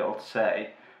very little to say.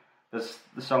 There's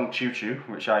the song Choo Choo,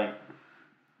 which I...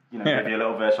 gave you a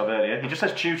little verse of earlier. He just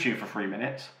says choo choo for 3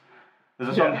 minutes. There's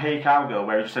a song Hey Cowgirl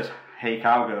where he just says Hey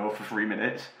Cowgirl for 3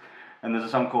 minutes. And there's a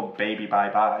song called Baby Bye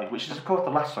Bye, which is of course the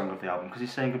last song of the album because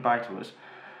he's saying goodbye to us.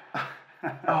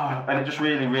 And it just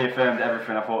really reaffirmed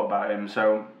everything I thought about him.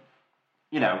 So,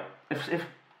 if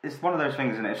it's one of those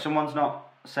things, isn't it? If someone's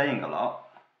not saying a lot,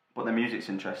 but their music's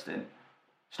interesting,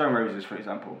 Stone Roses, for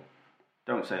example,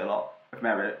 don't say a lot of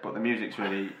merit, but the music's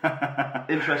really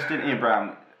interesting. Ian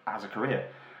Brown has a career.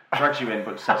 Drags you in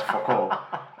but says fuck all.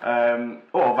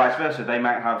 Or vice versa, they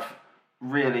might have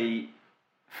really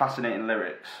fascinating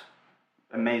lyrics,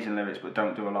 amazing lyrics, but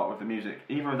don't do a lot with the music.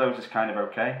 Either of those is kind of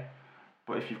okay,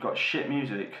 but if you've got shit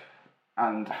music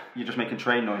and you're just making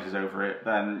train noises over it,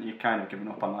 then you've kind of given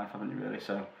up on life, haven't you really?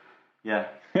 So, yeah.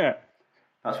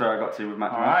 That's where I got to with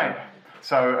Mac DeMarco. Alright,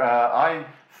 so I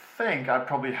think I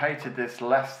probably hated this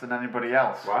less than anybody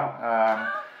else.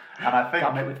 Wow. And I think...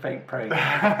 Damn it with faint praise.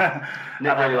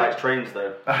 Nick really likes trains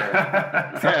though.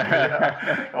 So.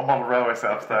 A model railway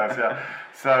set upstairs,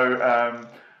 So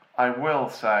I will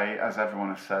say, as everyone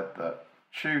has said, that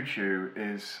Choo Choo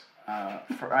is,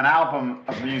 for an album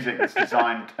of music that's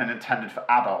designed and intended for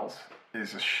adults,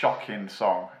 is a shocking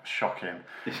song. Shocking.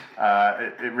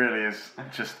 It really is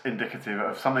just indicative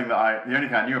of something that the only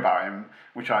thing I knew about him,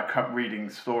 which I kept reading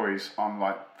stories on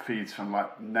like feeds from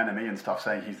like NME and stuff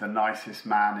saying he's the nicest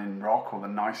man in rock or the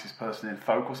nicest person in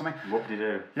folk or something. What did he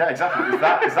do? Yeah, exactly. Is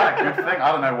that a good thing?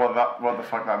 I don't know what the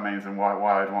fuck that means and why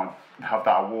I'd want to have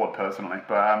that award personally.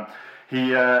 But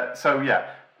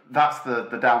that's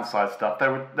the downside stuff.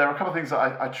 There were a couple of things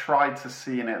that I tried to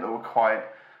see in it that were quite...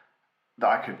 that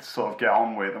I could sort of get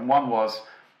on with, and one was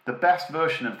the best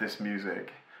version of this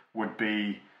music would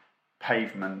be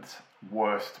Pavement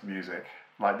worst music.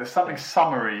 Like there's something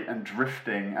summery and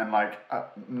drifting and like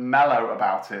mellow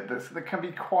about it that can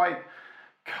be quite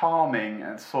calming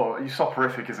and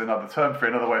soporific is another term for it,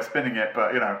 another way of spinning it,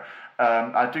 but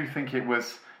I do think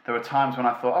there were times when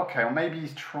I thought, okay, well maybe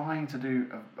he's trying to do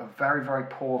a very, very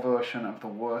poor version of the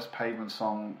worst Pavement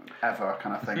song ever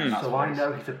kind of thing. So I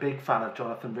know he's a big fan of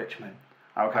Jonathan Richman.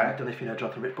 Okay. I don't know if you know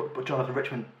Jonathan Richman, but Jonathan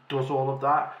Richman does all of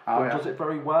that, does it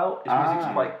very well. His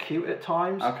music's quite cute at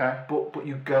times. Okay. But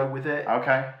you go with it.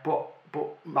 Okay. But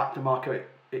Mac DeMarco,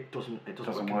 it doesn't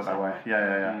work that way.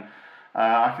 Yeah.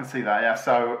 I can see that. Yeah.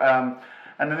 So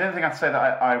and then the other thing I'd say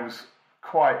that I was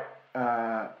quite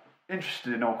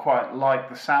interested in or quite liked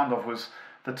the sound of was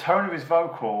the tone of his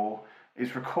vocal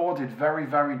is recorded very,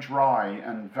 very dry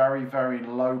and very, very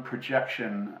low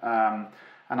projection.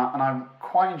 and I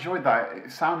quite enjoyed that.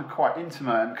 It sounded quite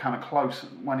intimate and kind of close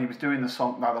when he was doing the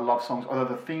song, like the love songs. Although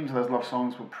the themes of those love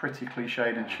songs were pretty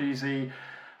cliched and cheesy,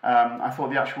 I thought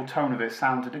the actual tone of it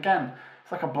sounded, again,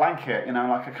 it's like a blanket, you know,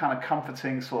 like a kind of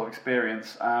comforting sort of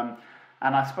experience.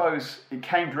 And I suppose it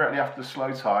came directly after the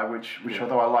Slow Tie, which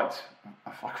although I liked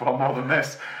a lot more than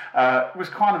this, was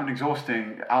kind of an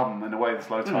exhausting album in a way, the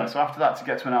Slow Tie. So after that, to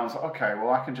get to an album, I was like, okay,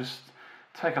 well, I can just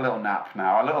take a little nap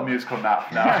now, a little musical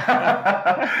nap now.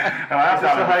 That's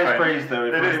the highest praise, though.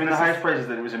 Even the highest praise is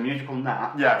that it was a musical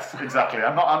nap. Yes, exactly.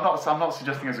 I'm not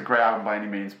suggesting it's a great album by any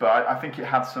means, but I think it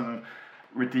had some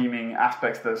redeeming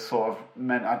aspects that sort of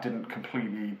meant I didn't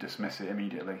completely dismiss it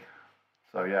immediately.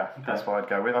 So yeah, that's what I'd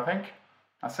go with, I think.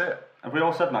 That's it. Have we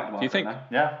all said Mac DeMarco? Do you think?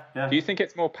 Yeah. Do you think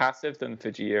it's more passive than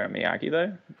Fujii or Miyagi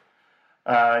though?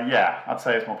 Yeah, I'd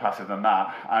say it's more passive than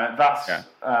that. I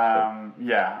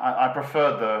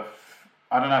prefer the.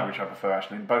 I don't know which I prefer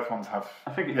actually. Both ones have.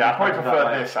 I probably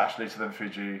prefer this actually to the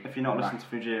Fujii. If you're not listening to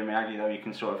Fujii or Miyagi though, you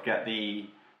can sort of get the.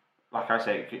 Like I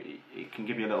say, it can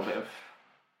give you a little bit of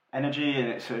energy, and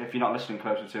it's if you're not listening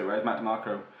closer to it. Whereas Mac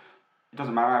DeMarco, it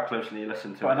doesn't matter how closely you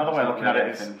listen to it. But another way of looking at it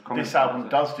is this album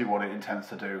does do what it intends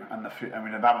to do, and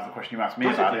that was the question you asked me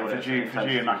about it.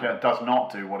 Fujii and Maki does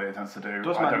not do what it intends to do.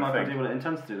 Does Mac DeMarco do what it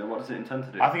intends to do? Then what does it intend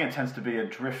to do? I think it tends to be a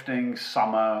drifting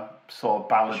summer sort of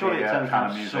ballady kind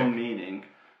of music. Some meaning.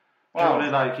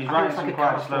 Well, like he's writing some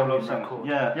quite slow love song.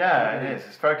 Yeah, it is.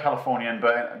 It's very Californian,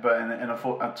 but in a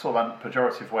sort of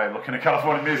pejorative way of looking at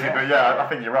Californian music. But I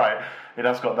think you're right. It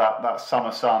has got that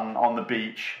summer sun on the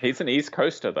beach. He's an East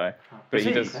Coaster though, but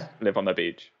he does live on the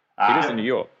beach. He lives in New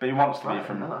York. But he wants to be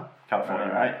from California,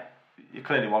 right? You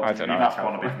clearly want to be from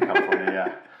California,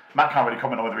 yeah. Matt can't really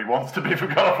comment on whether he wants to be from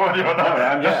California or not.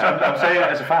 I'm saying it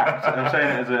as a fact.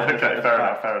 Okay,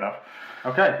 fair enough.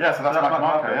 Okay. Yeah, so that's Mac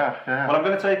DeMarco, yeah. Well, I'm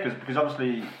going to take us, because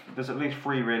obviously there's at least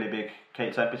 3 really big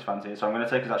Kate Tempest fans here, so I'm going to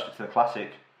take us actually to the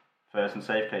classic first and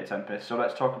save Kate Tempest. So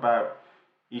let's talk about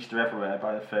Easter Everywhere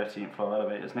by the 13th Floor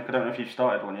Elevators. Nick, I don't know if you've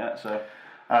started one yet, so...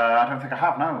 I don't think I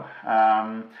have, no.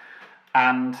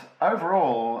 And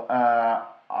overall,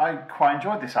 I quite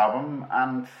enjoyed this album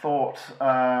and thought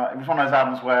it was one of those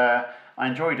albums where I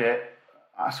enjoyed it.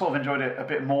 I sort of enjoyed it a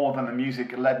bit more than the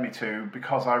music led me to,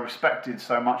 because I respected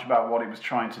so much about what it was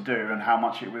trying to do and how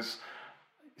much it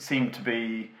seemed to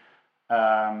be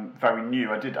very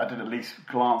new. I did at least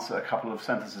glance at a couple of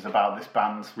sentences about this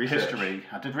band's history.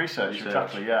 I did research.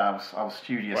 Exactly. Yeah, I was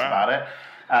studious about it,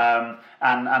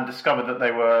 and discovered that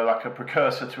they were like a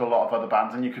precursor to a lot of other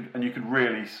bands, and you could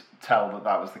really tell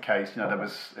that was the case. You know, it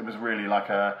was really like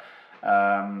a.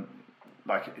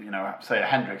 Say a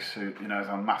Hendrix, who is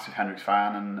a massive Hendrix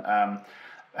fan, and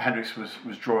Hendrix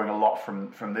was drawing a lot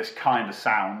from this kind of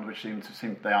sound, which I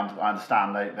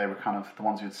understand they were kind of the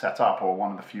ones who had set up, or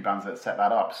one of the few bands that had set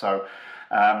that up. So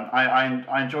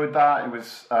I enjoyed that. It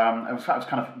was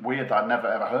kind of weird that I'd never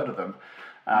ever heard of them,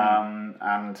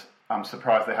 and I'm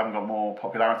surprised they haven't got more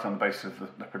popularity on the basis of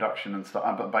the production and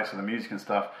stuff, but based on the music and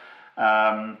stuff.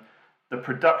 The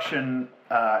production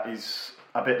is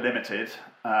a bit limited.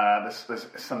 There's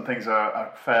some things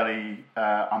are fairly,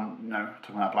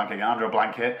 talking about Blanket again, Under a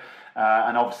Blanket,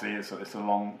 and obviously it's a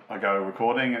long ago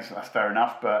recording. That's fair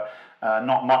enough, but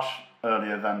not much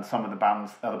earlier than some of the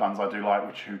other bands I do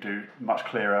like, who do much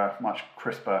clearer, much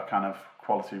crisper kind of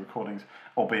quality recordings,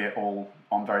 albeit all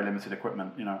on very limited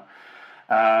equipment.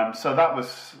 So that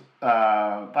was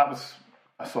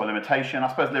a sort of limitation. I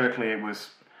suppose lyrically it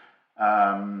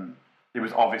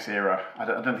was obvious era. I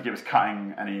don't think it was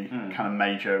cutting any kind of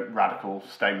major radical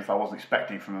statements that I wasn't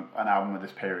expecting from an album of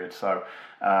this period. So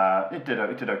it did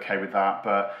okay with that.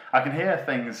 But I can hear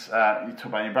things. You talk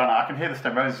about Ian Brown. I can hear the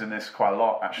Stone Roses in this quite a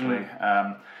lot actually.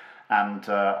 I'm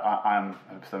a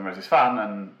Stone Roses fan,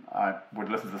 and I would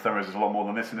listen to the Stone Roses a lot more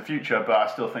than this in the future. But I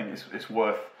still think it's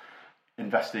worth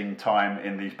investing time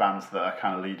in these bands that are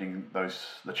kind of leading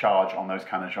the charge on those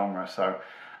kind of genres. So.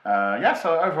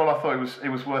 So overall I thought it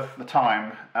was worth the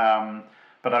time,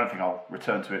 but I don't think I'll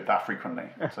return to it that frequently.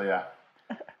 So yeah.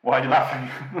 Why are you laughing?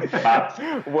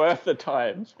 Worth the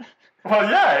time. Well,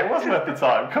 yeah, it was worth the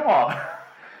time. Come on.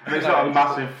 It's not a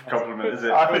massive compliment, is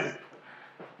it? I think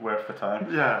worth the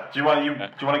time. Yeah. Do you want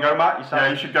to go,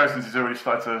 Matt? You should go, since he's already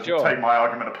started to take my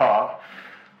argument apart.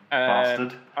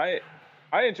 Bastard.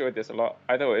 I enjoyed this a lot.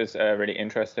 I thought it was really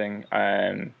interesting.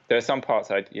 There are some parts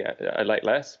I like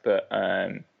less, but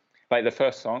like the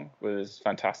first song was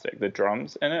fantastic. The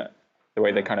drums in it, the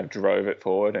way they kind of drove it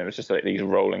forward, and it was just like these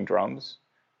rolling drums.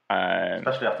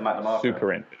 Especially after Mac DeMarco.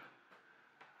 Super in.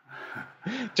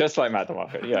 Just like Mac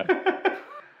DeMarco, yeah.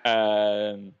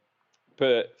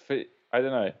 But I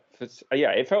don't know.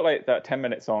 It felt like that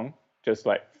 10-minute song just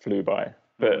like flew by.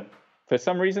 But for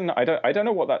some reason, I don't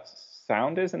know what that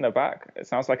sound is in the back. It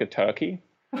sounds like a turkey.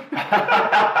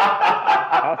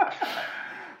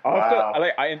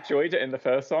 I enjoyed it in the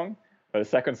first song, but the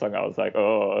second song I was like,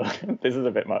 oh, this is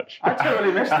a bit much. I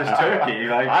totally missed this turkey.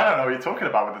 Like, I don't know what you're talking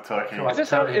about with the turkey.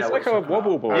 It's like a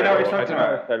wobble ball. You know what you're talking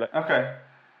about? Okay.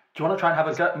 Do you want to try and have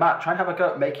a go, Matt? Try and have a go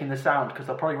at making the sound, because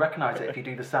they'll probably recognise it if you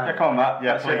do the sound. Yeah, come on, Matt.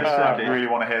 Yeah, please. I really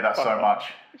want to hear that so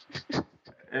much.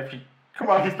 Come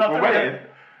on, he's not doing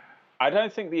it. I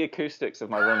don't think the acoustics of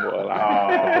my room will allow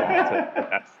me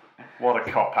to. What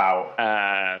a cop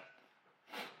out.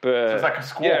 But so it's like a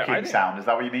squawking sound. Is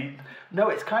that what you mean? No,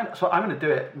 it's kind of. So I'm going to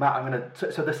do it, Matt.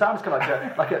 So the sound's kind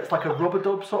of it's like a rubber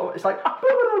dub sort of. It's like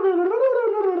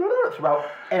throughout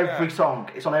every song.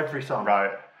 It's on every song.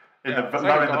 Right. Low in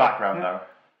the background though.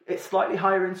 It's slightly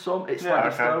higher in some. It's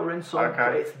slightly slower in some.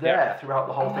 But it's there throughout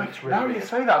the whole thing. It's really. Now you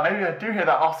say that, maybe I do hear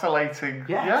that oscillating.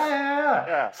 Yes.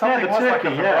 Yeah. Something was like a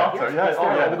vibrato.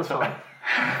 All the time.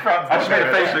 I just made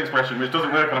a facial expression which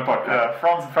doesn't work on a podcast. Yeah,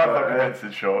 Fran's not convinced,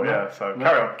 in short. Yeah, so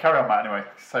carry on, Matt. Anyway,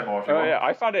 say more if you want. Yeah,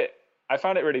 I found it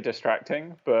really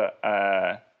distracting, but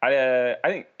I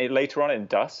think later on in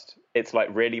Dust, it's like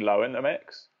really low in the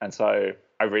mix, and so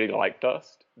I really like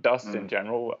Dust. Dust in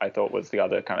general, I thought was the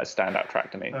other kind of standout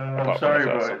track to me. I'm sorry,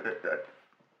 but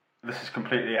this is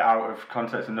completely out of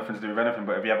context and nothing to do with anything.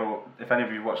 But if any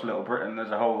of you watched Little Britain, there's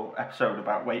a whole episode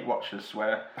about Weight Watchers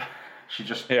where she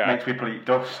just makes people eat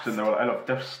dust, and they're like, I love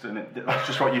dust, and that's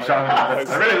just what you sound like.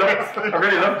 I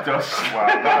really love dust. Wow,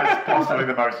 that is possibly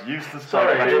the most useless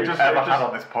thing you've ever had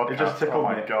on this podcast. It just tickled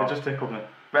me. God. It just tickled me.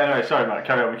 But anyway, sorry, Matt,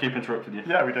 carry on. We keep interrupting you.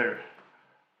 Yeah, we do.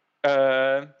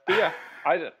 But yeah,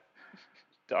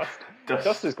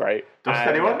 Dust is great. Dust,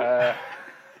 anyone?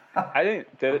 I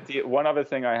think the one other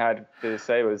thing I had to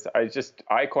say was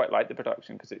I quite liked the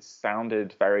production because it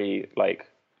sounded very like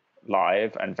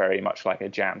live and very much like a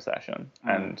jam session,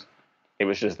 and it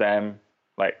was just them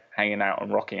like hanging out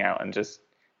and rocking out and just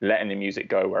letting the music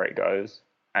go where it goes,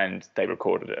 and they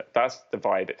recorded it. That's the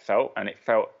vibe it felt, and it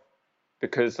felt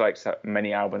because like so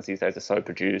many albums these days are so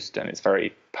produced and it's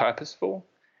very purposeful.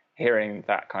 Hearing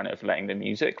that kind of letting the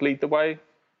music lead the way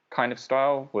kind of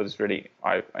style was really,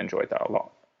 I enjoyed that a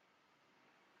lot.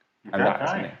 And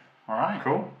that's me. All right,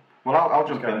 cool. Well, I'll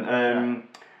jump in.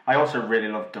 I also really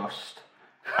love Dust.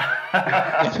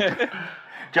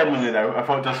 Genuinely though, I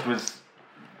thought Dust was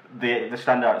the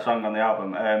standout song on the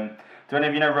album. Do any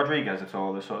of you know Rodriguez at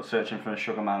all? The sort of Searching for a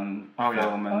Sugar Man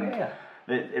film, and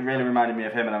it really reminded me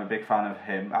of him, and I'm a big fan of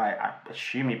him. I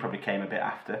assume he probably came a bit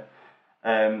after.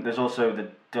 There's also the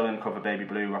Dylan cover Baby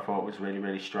Blue. I thought was really,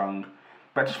 really strong,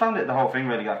 but I just found the whole thing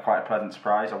really like quite a pleasant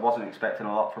surprise. I wasn't expecting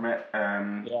a lot from it.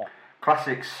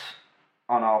 Classics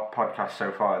on our podcast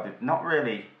so far, they've not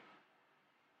really.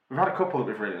 We've had a couple that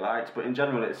we've really liked, but in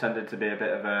general it's tended to be a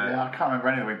bit of a... Yeah, I can't remember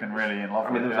any that we've been really in love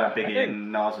with. I mean, there was like Biggie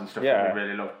and Nas and stuff that we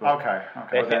really loved. But, okay.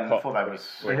 But then I thought that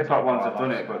was... The hip-hop ones have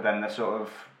done it, but then they're sort of...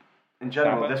 In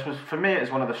general, this was, for me, it's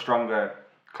one of the stronger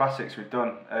classics we've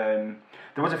done. There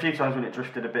was a few times when it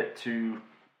drifted a bit too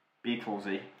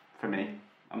Beatlesy for me.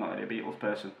 I'm not really a Beatles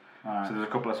person. So there's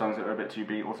a couple of songs that were a bit too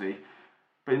Beatlesy.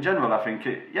 But in general, I think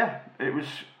it was...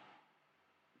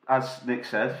 As Nick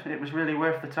said, it was really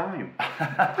worth the time. No,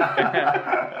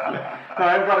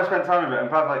 I'm glad I spent time with it. I'm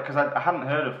glad, because I hadn't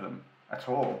heard of them at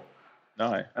all.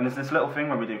 No. And there's this little thing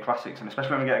when we do classics, and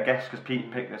especially when we get a guest, because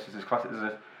Pete picked this as his classic.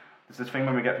 There's this thing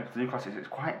when we get people to do classics. It's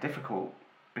quite difficult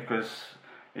because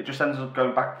it just ends up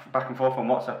going back and forth on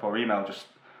WhatsApp or email. Just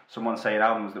someone saying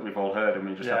albums that we've all heard, and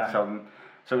we just have to tell them.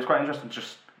 So it's quite interesting.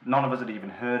 Just none of us had even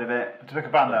heard of it. To pick a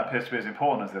band that appears to be as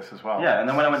important as this as well. Yeah, and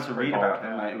then when I went to read about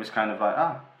them, it was kind of like,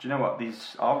 do you know what?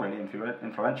 These are really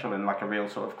influential and like a real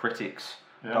sort of critics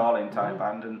darling type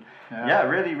band, and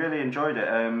really, really enjoyed it.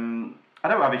 I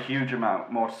don't have a huge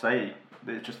amount more to say.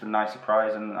 It's just a nice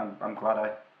surprise, and I'm glad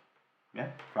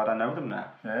I know them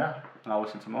now. Yeah, and I'll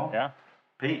listen to more. Yeah,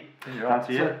 Pete, down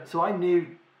to you. So I knew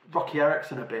Rocky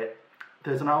Erickson a bit.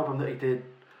 There's an album that he did.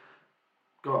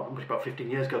 About 15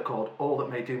 years ago, called All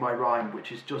That May Do My Rhyme,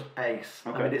 which is just ace.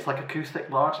 Okay. I mean, it's like acoustic,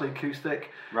 largely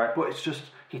acoustic, right? But it's just,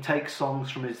 he takes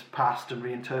songs from his past and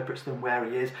reinterprets them where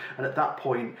he is. And at that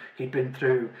point, he'd been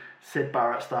through Syd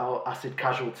Barrett style acid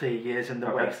casualty, years in the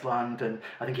wasteland, and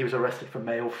I think he was arrested for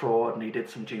mail fraud, and he did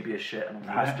some dubious shit and all the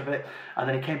rest of it. And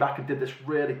then he came back and did this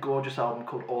really gorgeous album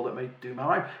called All That May Do My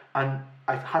Rhyme. And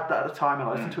I had that at the time, and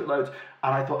I listened to it loads.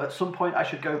 And I thought at some point I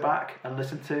should go back and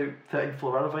listen to 13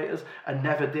 Floor Elevators, and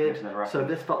never did. So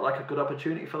this felt like a good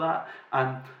opportunity for that.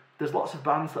 And there's lots of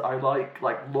bands that I like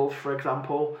Love, for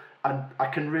example, and I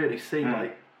can really see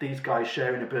like these guys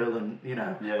sharing a bill, and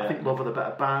I think Love are the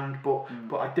better band,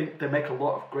 but I think they make a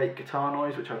lot of great guitar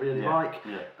noise, which I really like.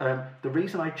 The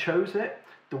reason I chose it,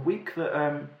 the week that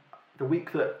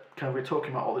kind of we're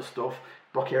talking about all this stuff,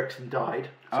 Rocky Erickson died,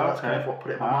 so that's kind of what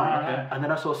put it in my mind. Okay. And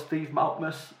then I saw Steve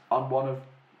Malkmus on one of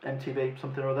MTV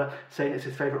something or other saying it's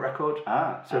his favourite record.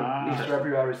 Easter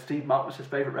Everywhere is Steve Malkmus'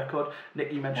 favourite record.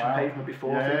 Nick, you mentioned Pavement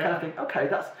before, so you kind of think, okay,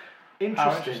 that's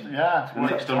interesting. And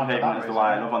Nick's done Pavement as the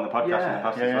Why I Love on the podcast in the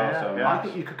past as well. So I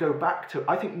think you could go back to,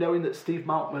 I think knowing that Steve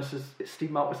Malkmus is Steve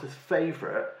Malkmus'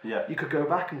 favourite, you could go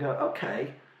back and go,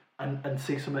 okay, and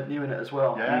see something new in it as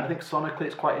well. I think sonically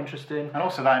it's quite interesting. And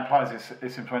also that implies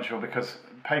it's influential because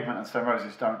Pavement and Stone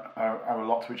Roses don't owe a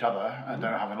lot to each other and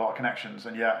don't have a lot of connections,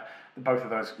 and yet both of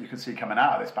those you can see coming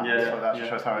out of this band. So that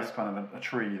shows how it's kind of a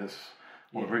tree that's,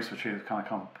 the roots of a tree that kind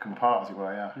of come apart, as it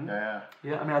were.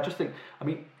 Yeah, I mean, I just think,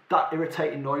 that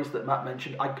irritating noise that Matt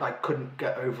mentioned, I couldn't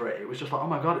get over it. It was just like, oh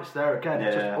my god, it's there again.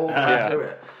 It's just all the way through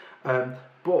it.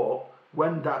 But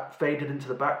when that faded into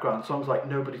the background, songs like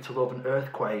Nobody to Love and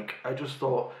Earthquake, I just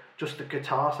thought just the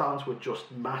guitar sounds were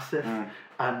just massive,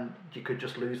 and you could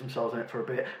just lose themselves in it for a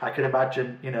bit. I could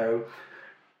imagine,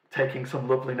 taking some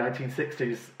lovely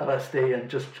 1960s LSD and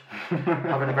just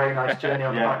having a very nice journey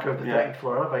on the back of the 13th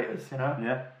floor elevators,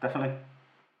 Yeah, definitely.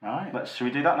 Right. Should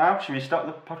we do that now? Should we start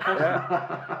the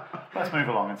podcast? Let's move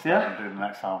along and do the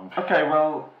next album. Okay,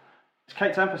 well, it's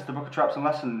Kate Tempest, The Book of Traps and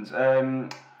Lessons.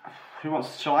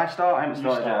 Shall I start? I haven't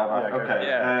started yet. Okay.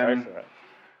 Go for it.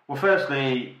 Well,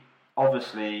 firstly,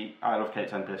 obviously, I love Kate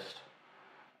Tempest.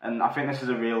 And I think this is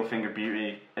a real thing of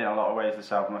beauty in a lot of ways,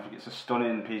 this album. I think it's a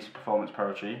stunning piece of performance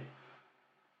poetry.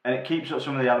 And it keeps up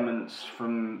some of the elements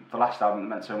from the last album that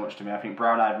meant so much to me. I think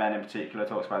Brown Eyed Men in particular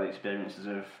talks about the experiences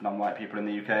of non-white people in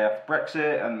the UK after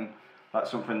Brexit, and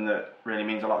that's something that really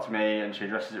means a lot to me, and she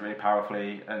addresses it really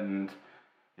powerfully, and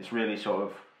it's really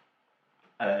sort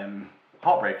of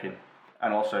heartbreaking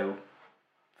and also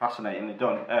fascinatingly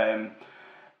done.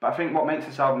 But I think what makes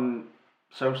this album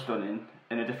so stunning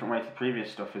in a different way to the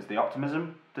previous stuff is the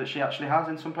optimism that she actually has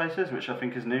in some places, which I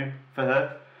think is new for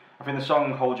her. I think the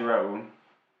song Hold Your Own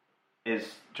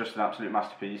is just an absolute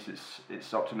masterpiece.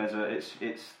 It's optimism.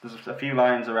 There's a few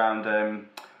lines around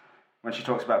when she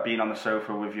talks about being on the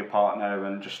sofa with your partner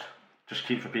and just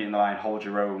keeps repeating the line "Hold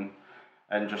your own,"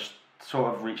 and just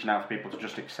sort of reaching out for people to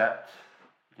just accept.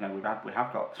 We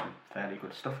have got some fairly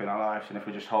good stuff in our lives, and if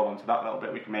we just hold on to that a little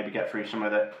bit, we can maybe get through some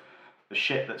of the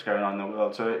shit that's going on in the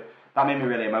world. So that made me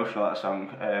really emotional, that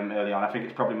song, early on. I think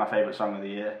it's probably my favourite song of the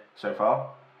year so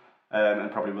far,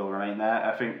 and probably will remain there.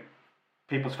 I think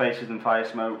People's Faces and Fire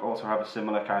Smoke also have a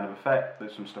similar kind of effect.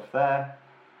 There's some stuff there.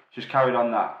 She's carried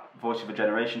on that voice of a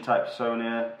generation type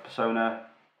persona.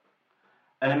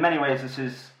 And in many ways, this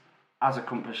is as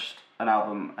accomplished an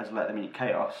album as Let Them Eat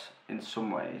Chaos in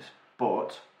some ways,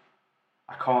 but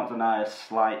I can't deny a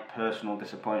slight personal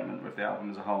disappointment with the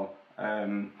album as a whole.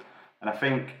 And I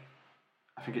think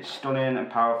it's stunning and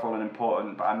powerful and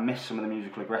important, but I miss some of the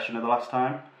musical aggression of the last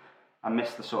time. I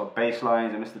miss the sort of bass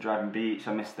lines, I miss the driving beats,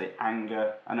 I miss the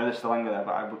anger. I know there's still anger there,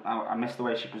 but I miss the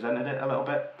way she presented it a little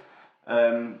bit.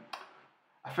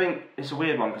 I think it's a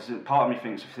weird one, because part of me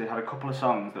thinks if they had a couple of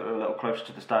songs that were a little closer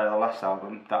to the style of the last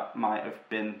album, that might have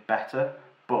been better.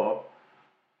 But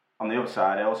on the other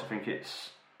side, I also think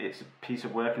it's a piece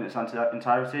of work in its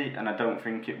entirety, and I don't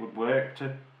think it would work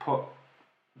to put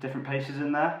different paces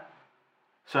in there.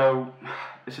 So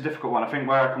it's a difficult one. I think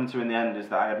where I come to in the end is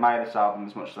that I admire this album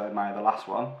as much as I admire the last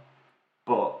one,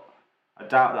 but I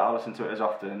doubt that I'll listen to it as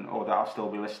often, or that I'll still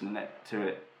be listening to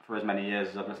it for as many years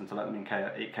as I've listened to Let Them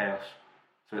Eat Chaos.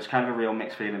 So it's kind of a real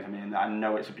mixed feeling for me, in that I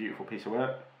know it's a beautiful piece of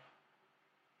work,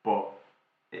 but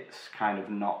it's kind of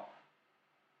not.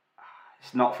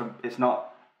 It's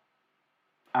not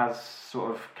as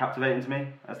sort of captivating to me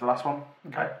as the last one.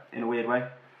 Okay. In a weird way.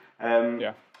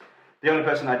 The only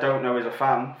person I don't know is a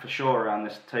fan, for sure, around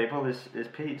this table is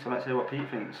Pete, so let's hear what Pete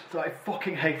thinks. So I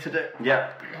fucking hated it.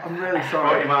 Yeah. I'm really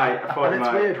sorry. I thought you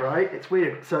might. Weird, right? It's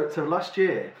weird. So last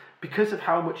year, because of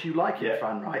how much you like it,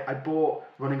 Fran, right, I bought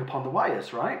Running Upon the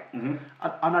Wires, right? Mm-hmm.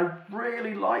 And I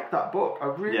really like that book. I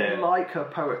really like her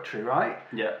poetry, right?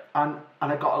 Yeah. And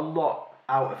I got a lot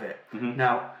out of it. Mm-hmm.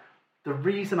 Now, the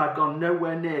reason I've gone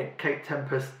nowhere near Kate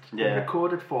Tempest in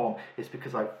recorded form is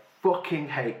because I fucking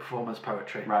hate performance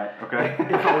poetry. Right, okay.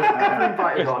 If I was ever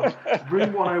invited on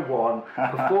Room 101,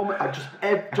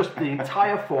 just the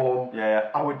entire form,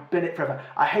 I would bin it forever.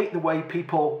 I hate the way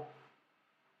people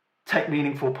take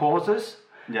meaningful pauses.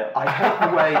 Yeah. I hate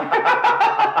the way...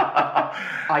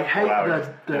 I hate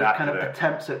the kind of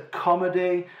attempts at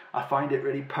comedy. I find it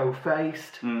really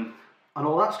po-faced and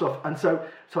all that stuff. And so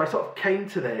I sort of came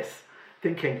to this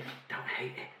thinking, don't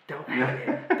hate it.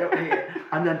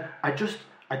 And then I just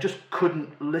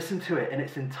couldn't listen to it in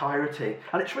its entirety.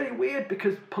 And it's really weird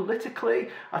because politically,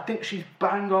 I think she's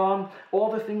bang on.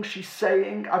 All the things she's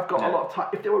saying, I've got a lot of time.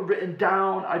 If they were written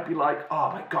down, I'd be like,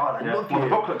 oh my God, I love you. Well,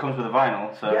 the booklet comes with a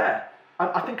vinyl, so... Yeah,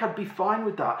 I think I'd be fine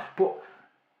with that. But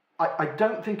I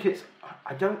don't think it's...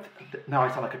 Now I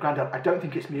sound like a granddad. I don't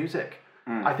think it's music.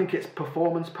 I think it's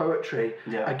performance poetry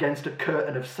against a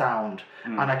curtain of sound.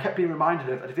 And I kept being reminded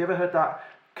of... Have you ever heard that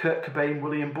Kurt Cobain,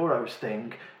 William Burroughs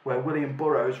thing, where William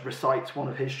Burroughs recites one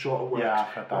of his shorter works,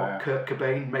 Kurt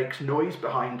Cobain makes noise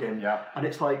behind him, and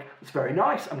it's like, it's very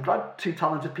nice. I'm glad two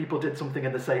talented people did something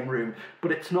in the same room,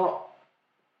 but it's not,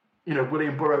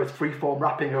 William Burroughs freeform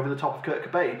rapping over the top of Kurt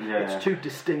Cobain. It's two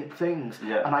distinct things,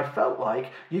 and I felt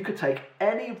like you could take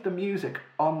any of the music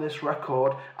on this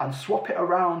record and swap it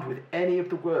around with any of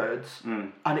the words,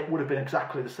 and it would have been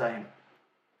exactly the same.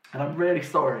 And I'm really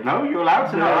sorry. No, you're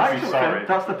allowed to not be sorry.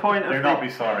 That's the point of Do not be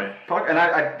sorry. And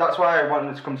that's why I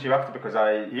wanted to come to you after, because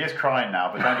He is crying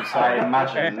now, but don't be sorry. I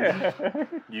imagined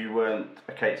you weren't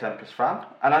a Kate Tempest fan.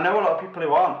 And I know a lot of people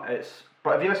who aren't.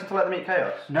 But have you listened to Let Them Eat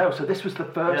Chaos? No, so this was the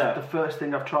first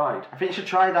thing I've tried. I think you should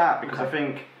try that, because I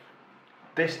think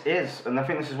this is, and I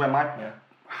think this is where I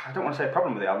don't want to say a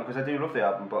problem with the album, because I do love the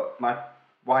album, but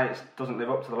why it doesn't live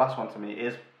up to the last one to me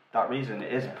is that reason.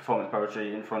 It is performance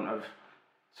poetry in front of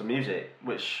some music,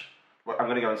 which I'm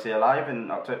going to go and see her live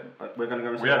in October. We're going to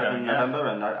go and see her live in November,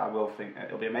 and I will think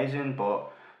it'll be amazing.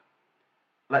 But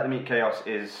Let Them Eat Chaos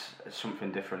is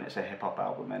something different. It's a hip hop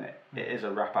album, and it is a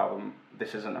rap album.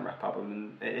 This isn't a rap album,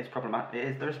 and it is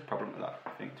problematic. There is a problem with that,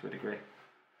 I think, to a degree.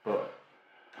 But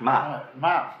Matt.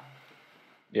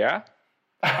 Yeah.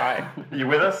 Hi. Are you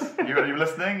with us? Are you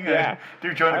listening? Yeah.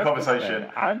 Do join the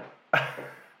conversation.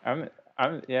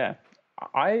 Yeah.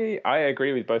 I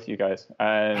agree with both you guys.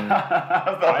 I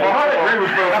agree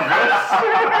with both of us.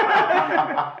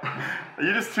 Are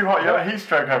you just too hot? You have a heat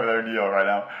stroke over there in New York right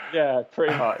now. Yeah,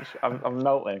 pretty much. I'm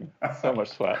melting. So much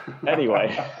sweat.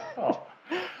 Anyway.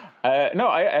 No,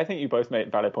 I think you both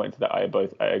made valid points that I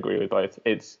agree with both.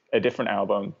 It's a different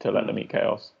album to Let Them Eat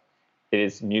Chaos. It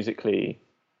is musically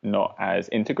not as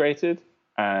integrated,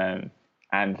 and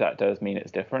that does mean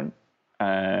it's different.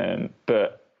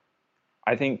 But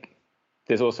I think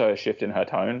there's also a shift in her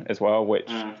tone as well, which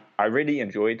I really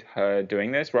enjoyed her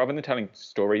doing this. Rather than telling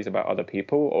stories about other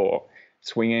people or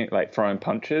swinging, like throwing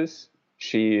punches,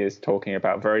 she is talking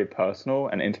about very personal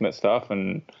and intimate stuff,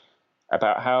 and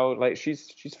about how like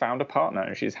she's found a partner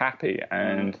and she's happy,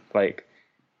 and like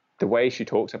the way she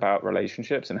talks about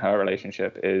relationships and her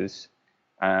relationship is,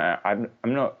 I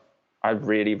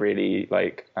really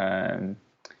like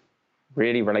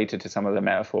really related to some of the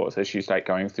metaphors as she's like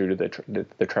going through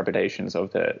the trepidations of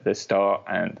the start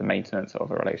and the maintenance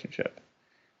of a relationship.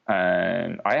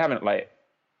 I haven't like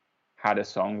had a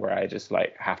song where I just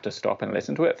like have to stop and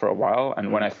listen to it for a while.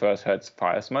 And when I first heard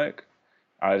Fire Smoke,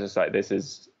 I was just like, this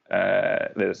is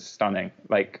stunning.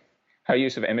 Like her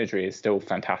use of imagery is still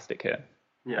fantastic here.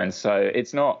 Yeah. And so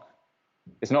it's not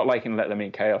like in Let Them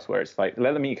Eat Chaos, where it's like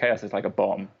Let Them Eat Chaos is like a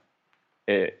bomb.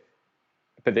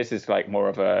 But this is like more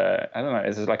of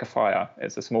this is like a fire.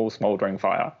 It's a small smoldering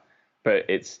fire, but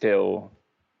it still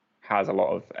has a lot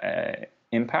of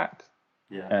impact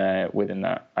within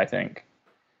that, I think.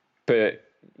 But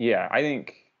yeah, I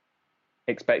think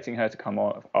expecting her to come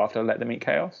off after Let Them Eat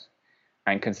Chaos,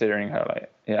 and considering her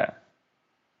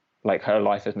like her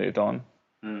life has moved on,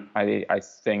 I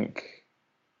think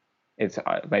it's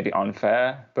maybe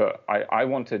unfair, but I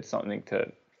wanted something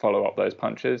to follow up those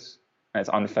punches. And it's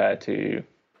unfair to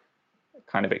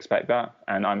kind of expect that,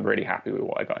 and I'm really happy with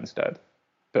what I got instead.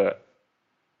 But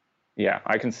yeah,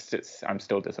 I'm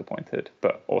still disappointed,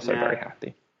 but also very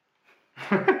happy.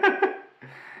 It's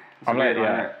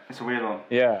a weird one.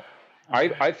 Yeah,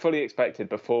 I fully expected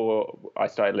before I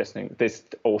started listening this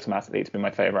automatically to be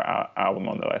my favorite album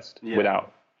on the list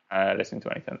without listening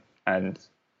to anything, and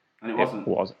it wasn't.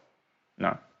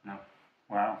 No.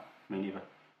 Wow. Me neither.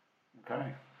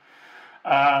 Okay.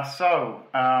 I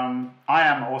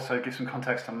am also, give some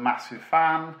context, a massive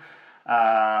fan.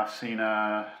 Seen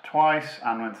her twice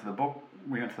and went to the book.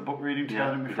 We went to the book reading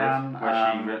together with Fran.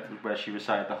 Where she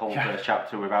recited the whole first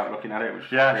chapter without looking at it. Which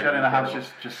she had it in her hands,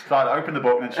 just started, opened the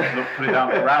book, and then she put it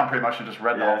down around pretty much and just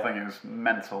read the whole thing. It was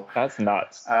mental. That's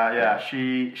nuts.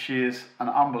 She is an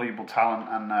unbelievable talent,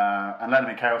 and Let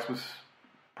Them Eat Chaos was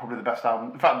probably the best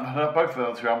album. In fact, both of the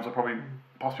other two albums are probably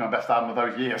possibly my best album of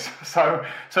those years. So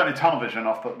certainly Tunnel Vision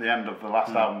off the end of the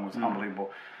last album was unbelievable.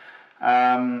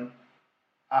 I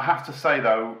have to say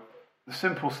though, the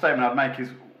simple statement I'd make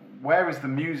is where is the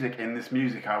music in this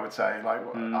music, I would say. Like,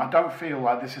 I don't feel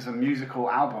like this is a musical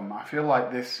album. I feel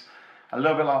like this, a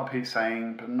little bit like what Pete's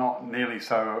saying, but not nearly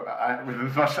so, with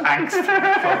as much angst,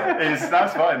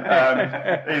 that's fine,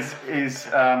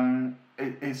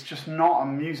 it's just not a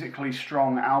musically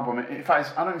strong album. In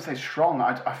fact, I don't even say strong.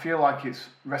 I feel like it's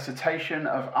recitation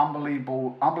of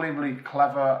unbelievably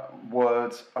clever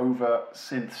words over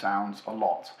synth sounds a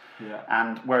lot. Yeah.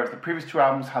 And whereas the previous two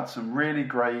albums had some really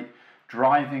great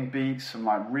driving beats, some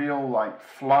like real like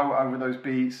flow over those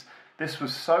beats, this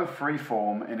was so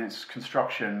freeform in its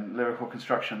construction, lyrical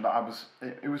construction, that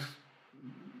it was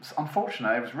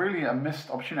unfortunate. It was really a missed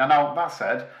opportunity. Now, that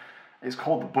said, it's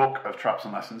called The Book of Traps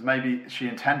and Lessons. Maybe she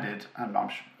intended, and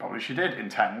probably she did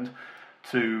intend,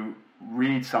 to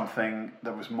read something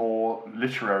that was more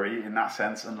literary in that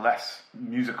sense and less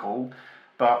musical.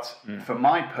 But for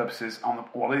my purposes, on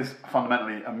what is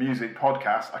fundamentally a music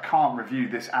podcast, I can't review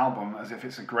this album as if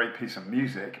it's a great piece of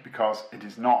music, because it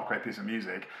is not a great piece of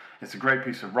music. It's a great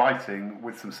piece of writing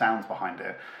with some sounds behind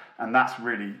it. And that's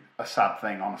really a sad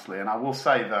thing, honestly. And I will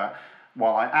say that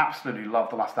while I absolutely love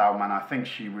the last album, and I think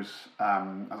she was,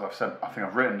 as I've said, I think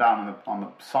I've written down on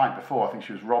the site before, I think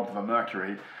she was robbed of a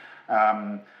Mercury.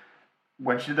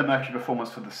 When she did the Mercury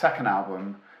performance for the second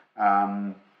album,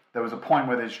 there was a point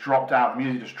where they just dropped out, the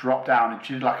music just dropped down, and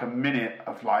she did like a minute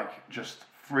of like just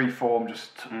free form,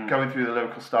 just going through the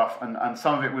lyrical stuff, and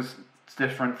some of it was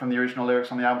different from the original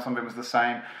lyrics on the album, some of it was the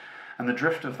same, and the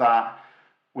drift of that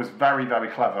was very, very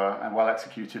clever and well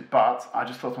executed. But I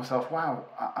just thought to myself, wow,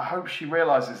 I hope she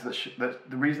realises that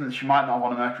the reason that she might not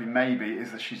want a Mercury maybe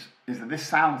is that this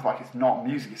sounds like it's not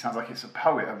music. It sounds like it's a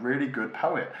poet, a really good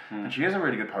poet, and she is a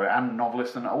really good poet and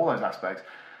novelist and all those aspects.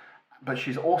 But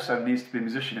she also needs to be a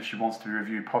musician if she wants to be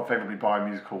reviewed favourably by a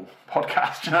musical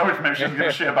podcast. You know, which maybe she doesn't give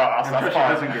a shit about us. That's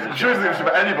fine. She doesn't give a shit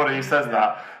about anybody who says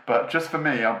that. But just for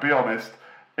me, I'll be honest,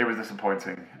 it was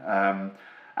disappointing.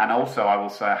 And also, I will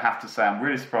say, I have to say, I'm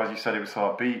really surprised you said it was so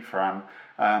upbeat, Fran.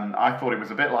 I thought it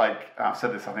was a bit like, I've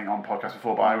said this, I think, on podcasts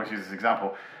before, but I always use this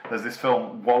example. There's this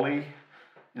film, WALL-E,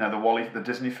 you know, the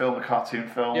Disney film, the cartoon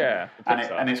film. Yeah.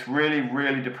 And it's really,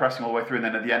 really depressing all the way through, and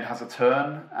then at the end has a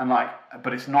turn,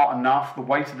 but it's not enough. The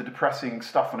weight of the depressing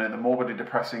stuff on it, the morbidly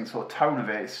depressing sort of tone of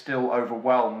it, still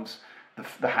overwhelms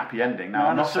the happy ending. Now,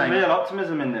 I'm not saying real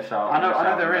optimism in this album. I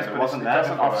know there is, but it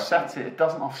doesn't offset it. It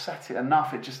doesn't offset it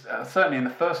enough. It just certainly in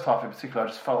the first half in particular, I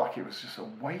just felt like it was just a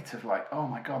weight of like, oh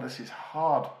my god, this is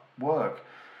hard work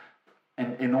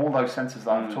in all those senses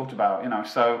that I've talked about. You know,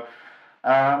 so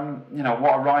you know,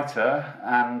 what a writer,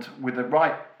 and with the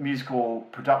right musical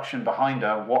production behind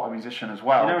her, what a musician as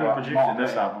well. You know who produced not on it,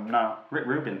 this album. No, Rick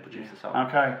Rubin produced this album.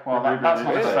 Okay, well that's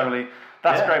not necessarily.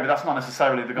 That's great, but that's not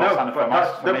necessarily the gold standard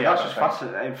for me. That's just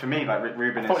fascinating for me. Like Rick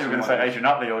Rubin. I thought you were going to say Adrian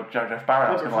Utley or Jeff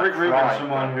Barrett. Rick Rubin is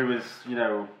someone who is, you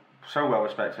know, so well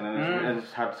respected and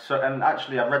has had so. And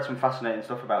actually, I've read some fascinating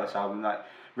stuff about this album. Like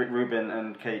Rick Rubin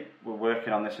and Kate were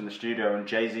working on this in the studio, and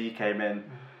Jay-Z came in.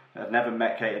 I'd never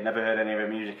met Kate, had never heard any of her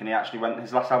music, and he actually went.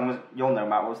 His last album was, you'll know,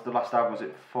 Matt. What was the last album? Was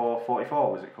it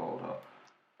 444? Was it called? Or?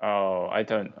 Oh,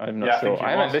 I'm not sure.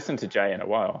 I haven't listened to Jay in a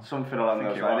while. Something along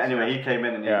those lines. Anyway, he came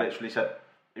in and he literally said,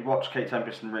 he watched Kate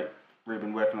Tempest and Rick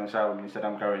Rubin working on this album, and he said,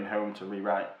 I'm going home to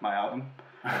rewrite my album.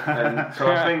 And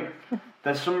so I think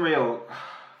there's some real,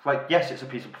 like, yes, it's a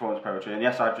piece of performance poetry, and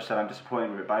yes, I've just said I'm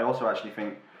disappointed with it, but I also actually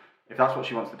think if that's what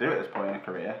she wants to do at this point in her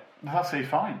career, that's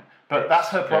fine. But that's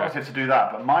her prerogative to do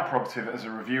that. But my prerogative as a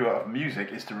reviewer of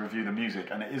music is to review the music,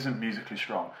 and it isn't musically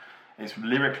strong. It's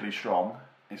lyrically strong.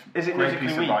 Is it great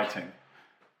piece of writing.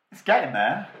 It's getting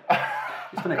there.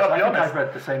 It's funny, I think I've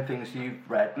read the same things you've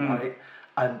read, right?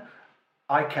 And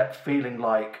I kept feeling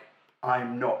like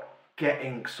I'm not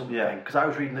getting something, because I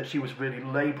was reading that she was really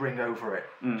labouring over it.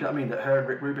 Do you know what I mean? That her and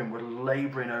Rick Rubin were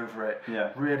labouring over it,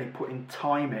 really putting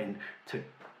time in to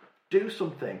do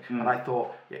something. And I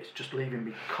thought, it's just leaving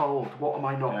me cold. What am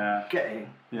I not getting?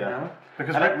 You know?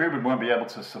 Because Rick Rubin won't be able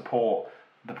to support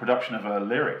the production of her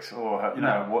lyrics or her,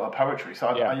 her poetry.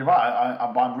 So you're right.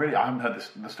 I haven't heard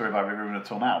the story about Rick Rubin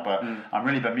until now, but I'm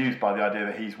really bemused by the idea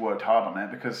that he's worked hard on it,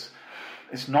 because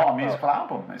it's not a musical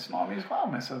album. It's not a musical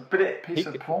album. It's a piece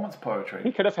of performance poetry.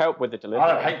 He could have helped with the delivery.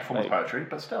 I don't hate performance poetry,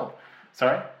 but still.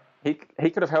 Sorry? He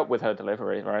could have helped with her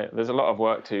delivery, right? There's a lot of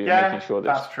work to making sure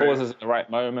that she pauses at the right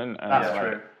moment. And that's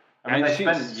true. I mean, they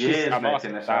spent years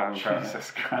making this album. Jesus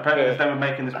Christ. Apparently, they were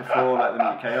making this before, like, the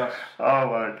Meet Chaos. Oh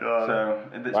my god! So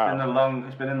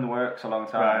it's been in the works a long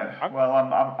time. Right. Well,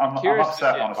 I'm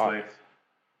upset, honestly.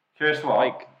 Curious what?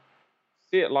 Like,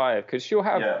 see it live, because she'll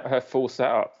have her full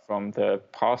setup from the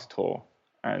past tour,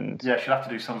 and she'll have to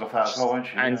do songs off that as well, won't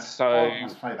she? And so,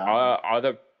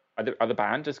 are the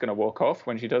band just going to walk off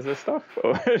when she does this stuff?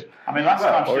 I mean, last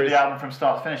time she did the album from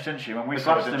start to finish, didn't she? When we the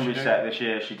Glastonbury set this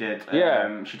year, she did.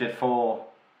 She did 4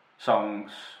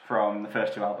 songs from the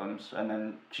first 2 albums, and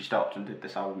then she stopped and did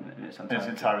this album in its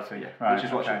entirety. Yeah, right, which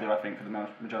is what she'll do, I think, for the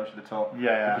majority of the tour.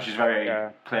 Yeah. Because she's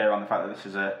very clear on the fact that this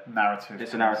is a narrative.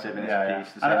 It's a narrative in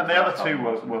its piece. And the other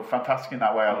 2 were fantastic in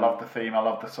that way. I love the theme. I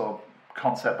love the sort of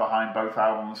concept behind both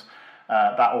albums.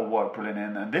 That all worked brilliant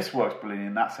in, and this works brilliant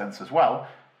in that sense as well.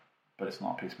 But it's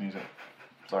not a piece of music.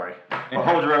 Sorry. But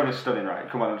Hold Your Own is stunning, right?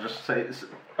 Come on, just say it.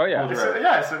 Oh yeah.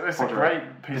 It's a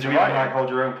great piece of writing. Like Hold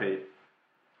Your Own, Pete?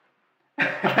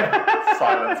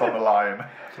 Silence on the line.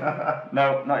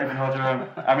 No, not even Hold Your Own.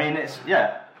 I mean,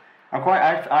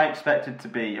 I expected to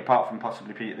be, apart from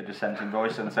possibly Pete, the dissenting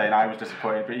voice, and saying I was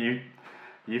disappointed, but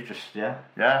you've just, Yeah,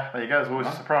 there you go. There's always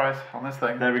a surprise on this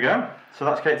thing. There we go. So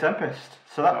that's Kate Tempest.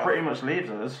 So that pretty much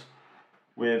leaves us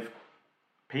with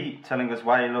Pete telling us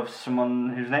why he loves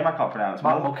someone whose name I can't pronounce.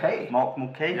 Mark Mulcahy. Mark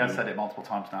Mulcahy. Yeah, I've said it multiple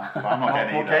times now, but I'm not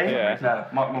getting either. Yeah. No.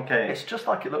 Mark Mulcahy. It's just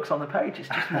like it looks on the page. It's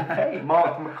just Mulcahy.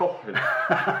 Mark Mulcahy.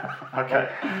 Okay.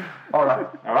 All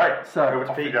right. So over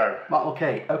to Pete. Go. Mark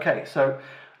Mulcahy. Okay, so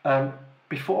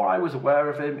before I was aware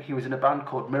of him, he was in a band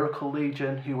called Miracle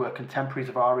Legion, who were contemporaries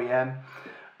of R.E.M.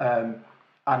 And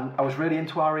I was really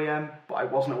into R.E.M., but I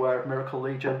wasn't aware of Miracle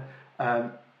Legion.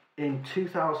 In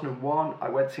 2001, I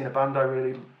went to see a band I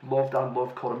really loved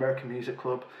called American Music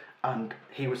Club, and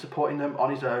he was supporting them on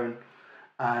his own,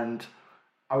 and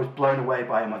I was blown away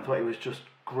by him. I thought he was just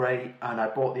great, and I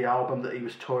bought the album that he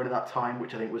was touring at that time,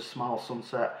 which I think was Smile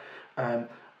Sunset, and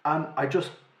I just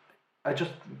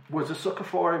was a sucker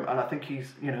for him, and I think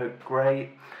he's great,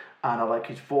 and I like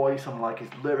his voice, and I like his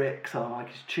lyrics, and I like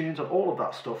his tunes, and all of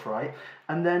that stuff, right?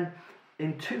 And then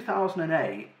in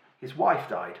 2008, his wife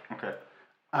died. Okay.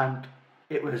 And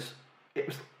it was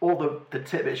all the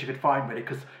tidbits you could find, really,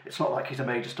 because it's not like he's a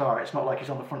major star. It's not like he's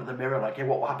on the front of the mirror like,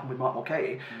 what will happen with Mark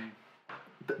Mulcahy?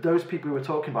 Those people who were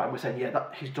talking about him were saying,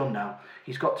 he's done now.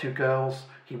 He's got 2 girls.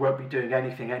 He won't be doing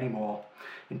anything anymore.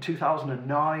 In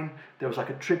 2009, there was like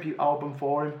a tribute album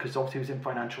for him, because obviously he was in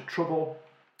financial trouble,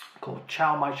 called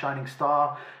Ciao My Shining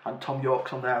Star, and Tom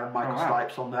York's on there, and Michael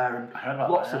Stipe's on there,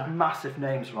 and lots of massive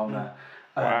names are on there.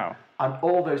 Wow. And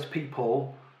all those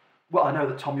people... Well, I know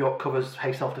that Tom York covers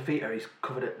Hey Self Defeater. He's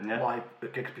covered it live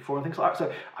at gigs before and things like that.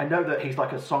 So I know that he's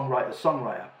like a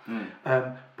songwriter.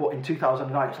 But in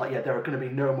 2009, it's like, there are going to be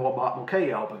no more Mark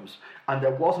Mulcahy albums. And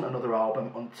there wasn't another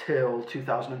album until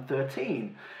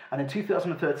 2013. And in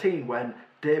 2013, when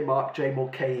Dear Mark J.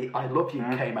 Mulcahy, I Love You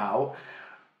came out,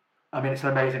 I mean, it's an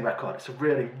amazing record. It's a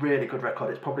really, really good record.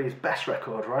 It's probably his best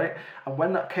record, right? And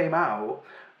when that came out,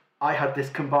 I had this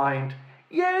combined,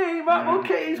 yay, Mark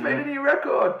Mulcahy's made a new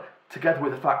record, together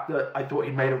with the fact that I thought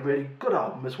he'd made a really good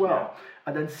album as well.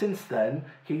 And then since then,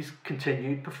 he's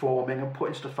continued performing and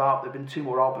putting stuff out. There have been 2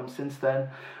 more albums since then.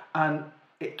 And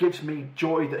it gives me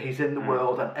joy that he's in the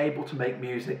world and able to make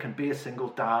music and be a single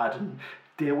dad and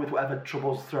deal with whatever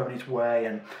troubles thrown his way.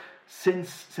 And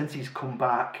since he's come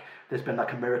back, there's been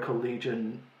like a Miracle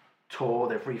Legion tour.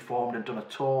 They've reformed and done a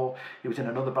tour. He was in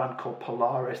another band called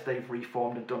Polaris. They've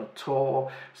reformed and done a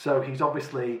tour. So he's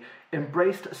obviously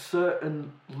embraced a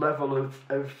certain level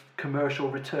of commercial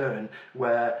return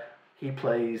where he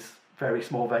plays very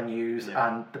small venues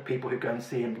and the people who go and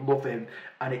see him love him,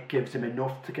 and it gives him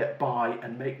enough to get by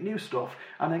and make new stuff.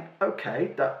 And I think,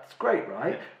 okay, that's great,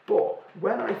 right? But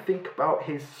when I think about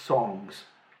his songs,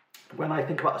 when I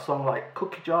think about a song like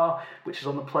Cookie Jar, which is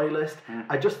on the playlist,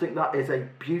 I just think that is a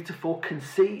beautiful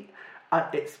conceit, and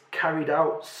it's carried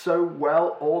out so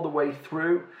well all the way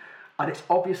through. And it's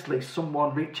obviously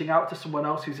someone reaching out to someone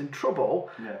else who's in trouble,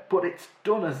 but it's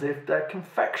done as if they're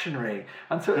confectionery.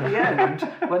 And so at the end,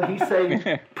 when he's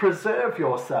saying, preserve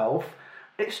yourself,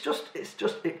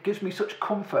 it gives me such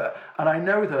comfort. And I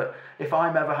know that if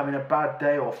I'm ever having a bad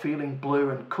day or feeling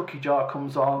blue and Cookie Jar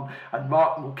comes on and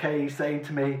Mark Mulcahy saying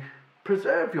to me,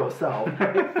 preserve yourself,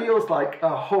 it feels like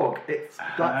a hug. It's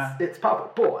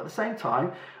powerful. But at the same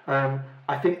time,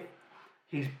 I think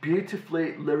he's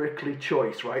beautifully lyrically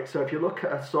choice, right? So if you look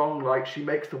at a song like She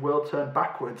Makes the World Turn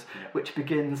Backwards, which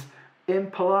begins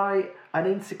impolite and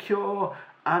insecure,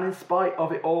 and in spite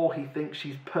of it all, he thinks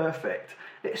she's perfect.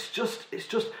 It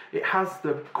has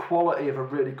the quality of a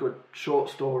really good short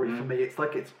story for me. It's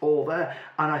like it's all there.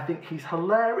 And I think he's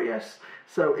hilarious.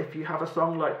 So if you have a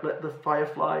song like Let the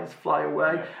Fireflies Fly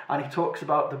Away, and he talks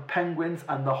about the penguins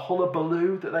and the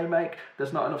hullabaloo that they make,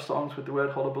 there's not enough songs with the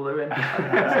word hullabaloo in. I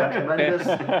think that's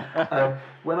tremendous.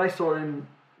 When I saw him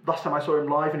last time I saw him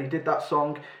live and he did that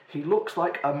song, he looks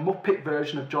like a Muppet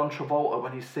version of John Travolta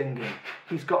when he's singing.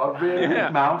 He's got a really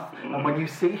big mouth, and when you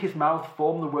see his mouth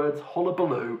form the words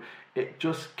hullabaloo, it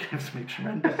just gives me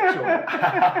tremendous joy.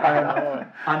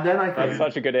 And then I think... That's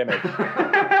such a good image.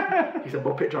 He's a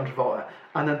Muppet John Travolta.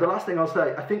 And then the last thing I'll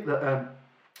say, I think that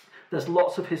there's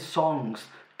lots of his songs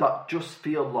that just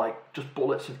feel like just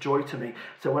bullets of joy to me.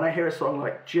 So when I hear a song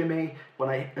like Jimmy,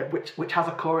 which has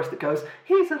a chorus that goes,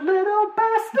 he's a little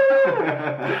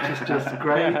bastard, which is just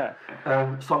great.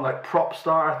 Song like Prop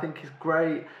Star, I think, is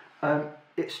great.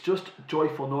 It's just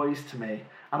joyful noise to me.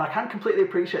 And I can completely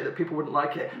appreciate that people wouldn't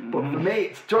like it, but for me,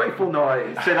 it's joyful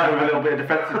noise. Say that with a little bit of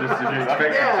defensiveness if you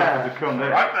expect it to come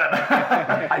there. Right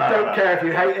then. I don't care if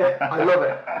you hate it, I love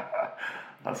it.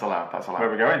 That's allowed. Where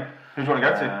are we going? Who do you want to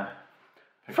go to?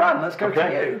 Fran, let's go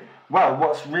to you. Well,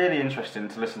 what's really interesting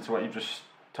to listen to what you've just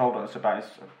told us about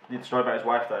the story about his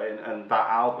wife, though, and that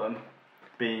album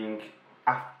being...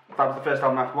 that was the first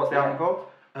album after... What's the album called?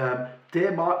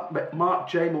 Dear Mark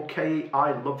J. Mulcahy,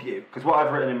 I Love You. Because what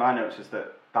I've written in my notes is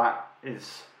that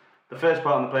is the first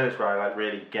part on the playlist where I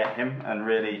really get him, and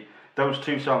really those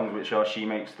two songs, which are She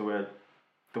Makes the World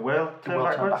Turn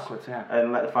Backwards,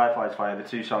 and Let the Fireflies Fire, the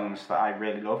two songs that I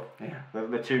really love.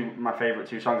 The my favourite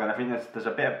two songs, and I think there's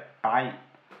a bit of bite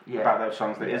about those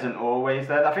songs that isn't always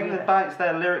there. I think the bite's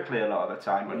there lyrically a lot of the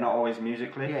time, but not always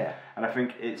musically. And I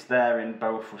think it's there in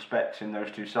both respects in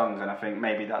those two songs, and I think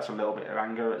maybe that's a little bit of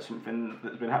anger at something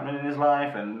that's been happening in his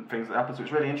life and things that happen. So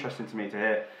it's really interesting to me to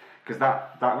hear, because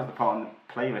that was the part on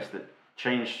the playlist that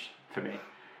changed for me.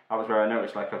 That was where I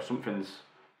noticed something's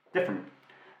different.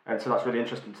 And so that's really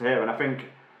interesting to hear. And I think,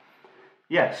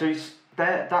 so he's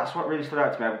there. That's what really stood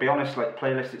out to me. I'll be honest,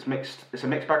 playlist, it's mixed. It's a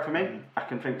mixed bag for me. I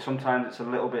can think sometimes it's a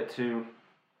little bit too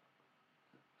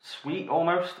sweet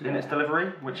almost in its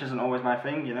delivery, which isn't always my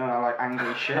thing. You know, I like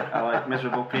angry shit. I like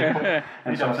miserable people,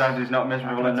 and sometimes he's not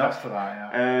miserable enough. To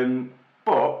that,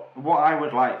 but what I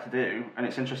would like to do, and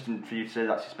it's interesting for you to say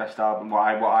that's his best album. What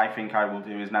I think I will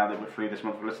do is, now that we're through this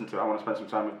month of listening to it, I want to spend some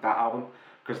time with that album,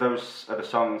 because those are the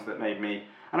songs that made me.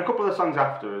 And a couple of the songs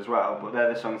after as well, but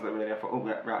they're the songs that really I thought,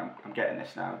 right, I'm getting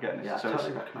this now, I'm getting this. Yeah, so I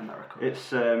totally recommend that record.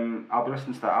 It's, I'll be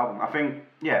listening to that album. I think,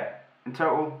 in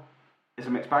total, it's a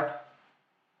mixed bag.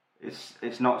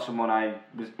 It's not someone I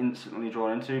was instantly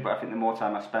drawn into, but I think the more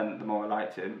time I spent, the more I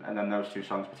liked him, and then those two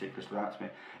songs particularly stood out to me.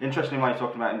 Interesting why you're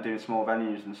talking about him doing small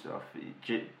venues and stuff.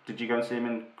 Did you go and see him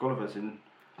in Gulliver's in...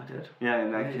 I did. Yeah,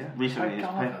 and recently he's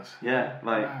playing,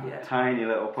 tiny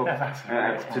little pub.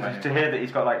 To hear that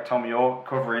he's got Tom York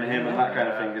covering him and that kind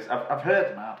of thing. I've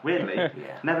heard, weirdly,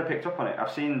 never picked up on it.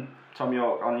 I've seen Tom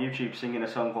York on YouTube singing a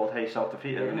song called Hey Self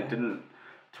Defeater, and it didn't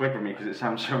twig with me because it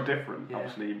sounds so different.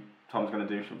 Obviously, Tom's going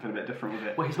to do something a bit different with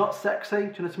it. Well, he's not sexy, do you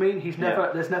know what I mean? He's never.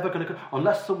 There's never going to...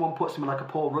 Unless someone puts him in a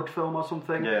Paul Rudd film or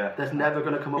something, there's never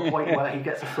going to come a point where he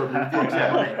gets a sudden influx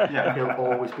of money. He'll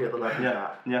always be at the level of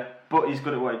that. Yeah, but he's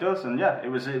good at what he does, and it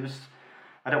was...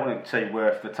 I don't want to say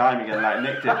worth the time again like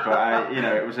Nick did, but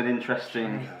it was an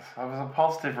interesting... Jesus, that was a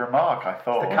positive remark, I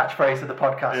thought. It's the catchphrase of the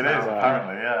podcast. It is,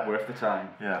 apparently, Worth the time.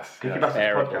 Yes. Picky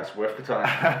Bastards podcast, worth the time.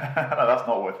 No, that's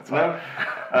not worth the time.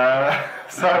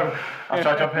 So, I'll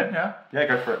try to jump in, yeah? Yeah,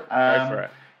 go for it. Go for it.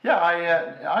 Yeah,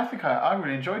 I think I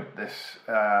really enjoyed this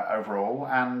overall,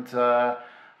 and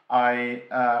I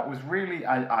was really,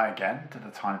 I again did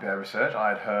a tiny bit of research. I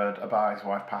had heard about his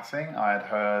wife passing. I had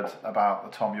heard about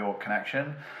the Tom York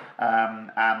connection,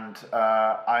 and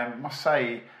I must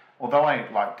say, although I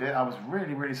liked it, I was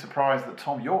really, really surprised that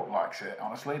Tom York likes it.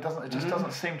 Honestly, it just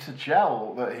doesn't seem to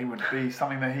gel that he would be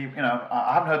something that he,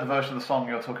 I haven't heard the version of the song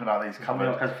you're talking about that he's covered.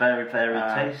 Tom York has very varied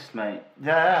taste, mate.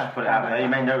 Yeah, just put it out there. You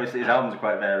may notice that his albums are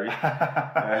quite varied.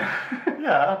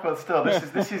 Yeah, but still,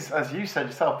 this is as you said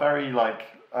yourself, very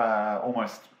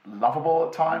almost lovable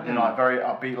at times. Very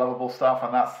upbeat, lovable stuff,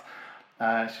 and that's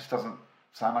it just doesn't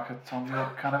sound like a Tom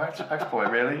York kind of exploit,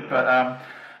 really. But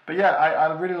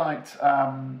I really liked.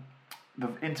 The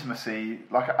intimacy,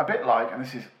 and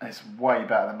this is it's way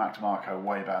better than Mac DeMarco,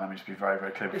 way better. Let me just be very,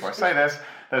 very clear before I say this.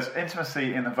 There's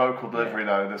intimacy in the vocal delivery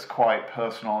though that's quite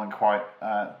personal and quite,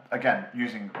 again,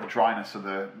 using the dryness of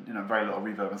the, very little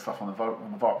reverb and stuff on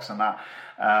the Vox, and that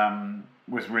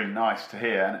was really nice to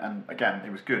hear. And again,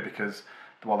 it was good because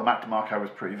while the Mac DeMarco was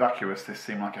pretty vacuous, this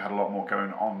seemed like it had a lot more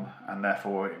going on, and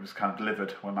therefore it was kind of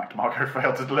delivered when Mac DeMarco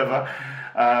failed to deliver.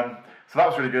 So that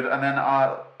was really good. And then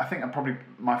I think probably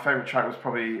my favourite track was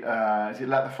probably, is it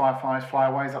Let the Fireflies Fly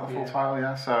Away? Is that the full title?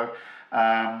 Yeah. So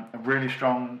a really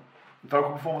strong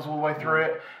vocal performance all the way through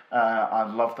it. I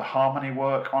loved the harmony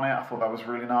work on it. I thought that was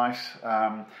really nice.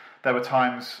 there were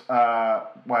times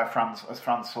where Franz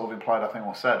sort of implied, I think,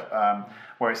 or said,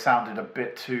 where it sounded a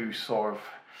bit too sort of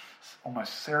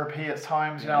almost syrupy at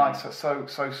times, like so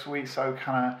sweet, so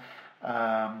kind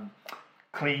of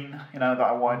clean, that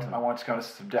I wanted to go to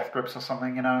some Death Grips or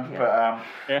something, But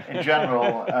in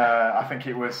general, I think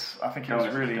it was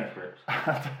really.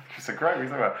 It's a great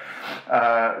reason.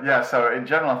 So in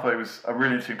general, I thought it was a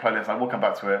really interesting playlist. I will come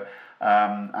back to it.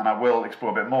 And I will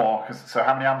explore a bit more. So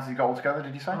how many albums have you got altogether,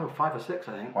 did you say? 5 or 6,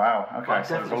 I think. Wow, okay,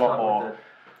 so there's a lot more.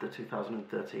 The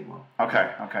 2013 one.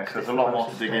 Okay, so there's a lot more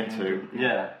to dig into.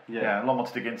 Yeah, a lot more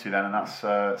to dig into then, and that's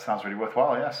sounds really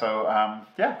worthwhile. Yeah, so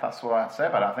that's what I have to say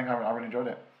about it. I think I really enjoyed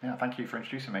it. Yeah, thank you for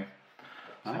introducing me.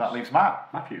 So that leaves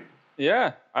Matthew.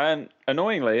 Yeah, and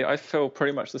annoyingly, I feel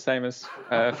pretty much the same as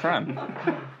Fran.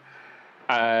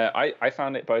 I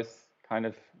found it both kind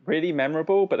of really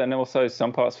memorable, but then also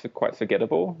some parts quite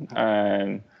forgettable.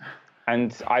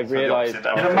 And I realised...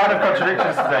 You're the man of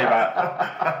contradictions today,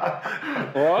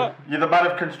 Matt. What? You're the man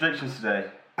of contradictions today.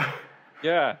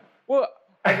 Yeah. Well,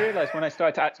 I realised when I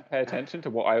started to actually pay attention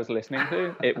to what I was listening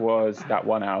to, it was that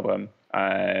one album,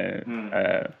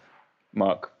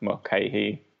 Mark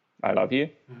Mulcahy, I Love You.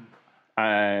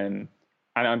 And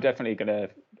I'm definitely going to,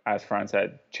 as Fran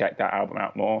said, check that album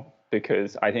out more,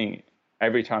 because I think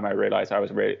every time I realised I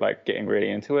was really getting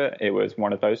really into it, it was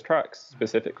one of those tracks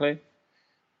specifically.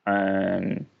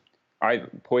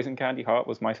 Poison Candy Heart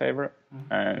was my favourite,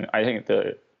 and I think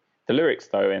the lyrics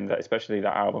though, in that, especially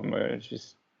that album, were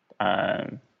just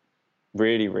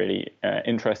really, really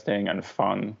interesting and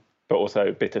fun, but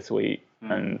also bittersweet.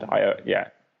 And I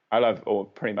love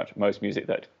pretty much most music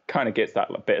that kind of gets that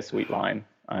bittersweet line,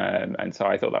 and so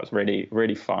I thought that was really,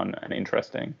 really fun and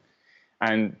interesting.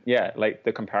 And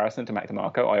the comparison to Mac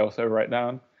DeMarco, I also wrote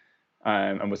down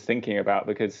and was thinking about,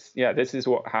 because this is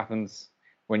what happens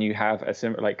when you have a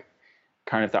similar,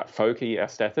 kind of that folky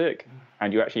aesthetic,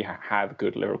 and you actually have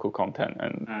good lyrical content.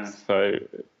 And so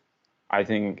I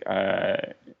think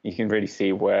you can really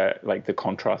see where, the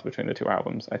contrast between the two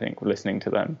albums, I think, listening to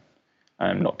them,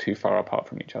 not too far apart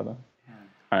from each other.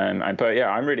 But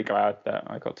I'm really glad that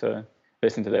I got to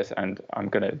listen to this, and I'm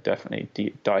going to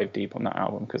definitely dive deep on that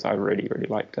album, because I really, really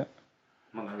liked it.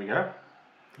 Well, there we go.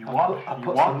 I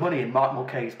put some money in Mark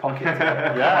Mulcahy's pocket.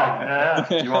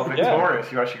 Yeah. You are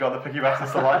victorious. You actually got the Picky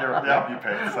Bastards to like the album you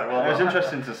picked. So it was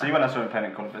interesting to see when I saw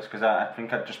Independent Compass, because I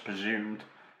think I just presumed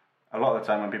a lot of the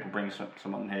time when people bring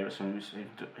someone here, it's someone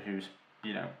who's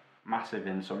massive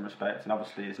in some respects, and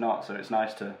obviously it's not. So it is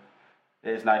nice to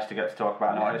get to talk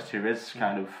about an artist who is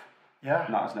kind of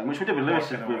not as known, which we did with Lewis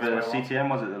with CTM,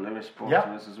 was it that Lewis brought to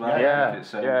us as well?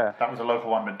 Yeah. That was a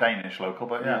local one, but Danish local,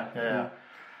 but yeah.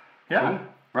 Cool.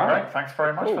 Right. Great. Thanks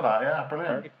very much for that. Yeah,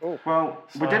 brilliant. Cool. Well,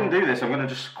 we didn't do this. I'm going to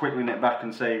just quickly nip back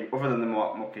and say, other than the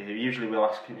Mark Mulcahy, usually we'll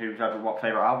ask what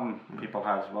favourite album people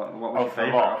had. What was your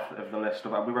favourite of the list?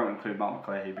 We won't include Mark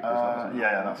Mulcahy because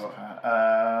that's fair.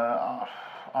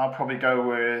 I'll probably go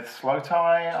with Slow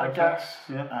Tie, I guess.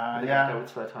 Go with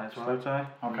Slow Tie as well. Slow Tie.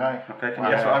 Okay. Can you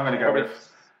guess what I'm going to go with?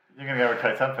 You're going to go with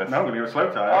K Tempest. No, I'm going to go with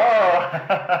Slow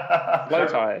Tie. Slow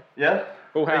Tie. Yeah.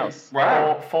 Full house.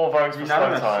 Wow. Four votes for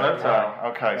Slow Tie.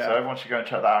 Wow. Okay, so everyone should go and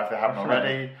check that out if they haven't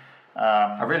already.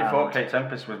 I really thought K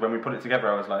Tempest was, when we put it together,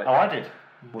 I was like, I did.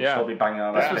 We'll still be banging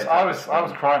on that. I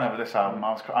was crying over this album.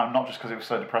 I'm not just because it was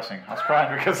so depressing. I was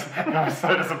crying because I was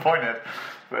so disappointed.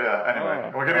 But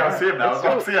anyway, we're going to go see him now. I'm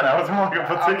going to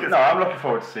put tickets. No, I'm looking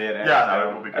forward to seeing it.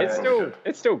 It will be good.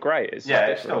 It's still great. It's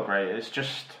still great. It's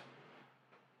just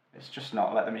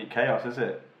not Let Them Eat Chaos, is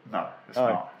it? No, it's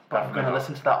not. But I'm going to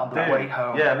listen to that on the way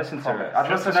home. Yeah, listen to it. I'd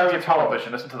love to know your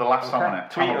television. Listen to the last song on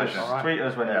it. Tweet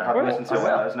us when you've had to listen to it.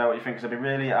 Let us know what you think. Because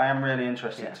I am really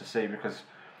interested to see, because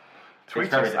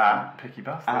tweet us at Picky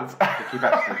Bastards. Picky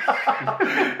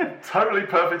Bastards. Totally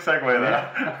perfect segue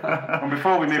there. And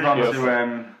before we move on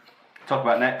to talk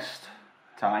about next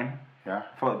time, I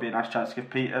thought it'd be a nice chance to give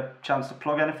Pete a chance to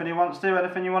plug anything he wants to,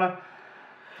 anything you want to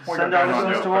send our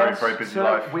listeners towards. Very busy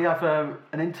life. We have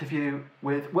an interview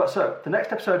with... Well, so the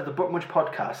next episode of the Book Munch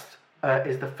podcast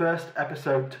is the first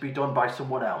episode to be done by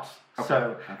someone else. Okay.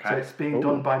 So it's being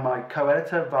done by my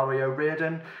co-editor, Valerie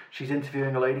O'Riordan. She's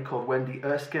interviewing a lady called Wendy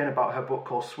Erskine about her book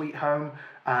called Sweet Home,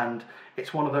 and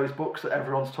it's one of those books that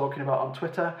everyone's talking about on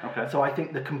Twitter. Okay. So I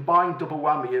think the combined double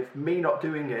whammy of me not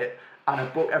doing it and a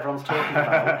book everyone's talking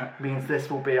about means this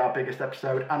will be our biggest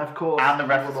episode. And of course, and the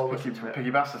rest of Picky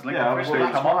Bastards link. Yeah, obviously.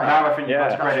 Come on. Now I think you've got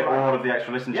to credit all of the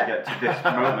extra listens you get to this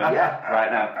moment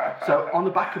right now. So on the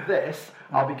back of this,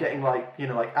 I'll be getting like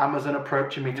Amazon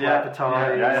approaching me to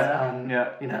advertise, and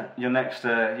your next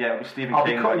it'll be Stephen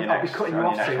King. I'll be cutting you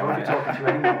off, so you won't be talking to me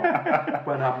anymore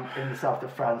when I'm in the south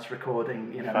of France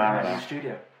recording, in a new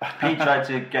studio. Pete tried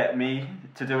to get me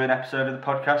to do an episode of the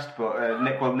podcast, but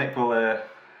Nick will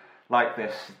like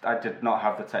this. I did not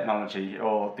have the technology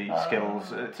or the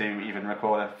skills to even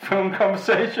record a phone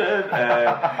conversation.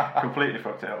 Completely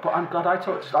fucked it up. But I'm glad I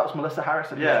talked. That was Melissa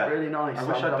Harrison. Yeah, really nice. I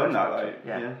wish I'd done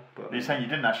that. But you're saying you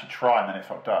didn't actually try and then it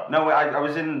fucked up? No, I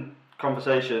was in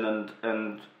conversation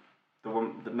and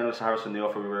the Melissa Harrison, the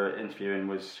author we were interviewing,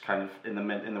 was kind of in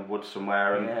the woods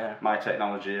somewhere, and my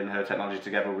technology and her technology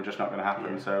together were just not going to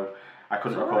happen. So I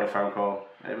couldn't record a phone call.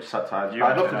 It was sad times.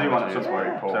 I'd love to do one at some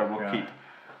point, so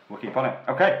we'll keep on it.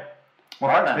 Okay.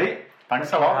 Well, thanks, Pete.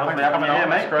 Thanks a lot. Thanks for coming on,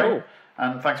 mate. Great. Cool.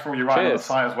 And thanks for all your writing on the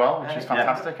site as well, which is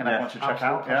fantastic, and everyone should check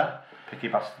out. Yeah. Picky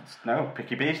Bastards. No,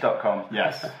 pickybees.com.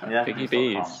 Yes. Picky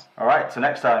Bees. All right. So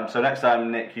next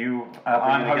time, Nick, you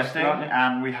I'm hosting,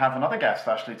 and we have another guest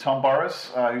actually, Tom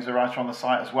Borras, who's a writer on the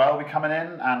site as well. Will be coming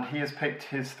in, and he has picked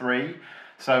his 3.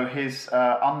 So his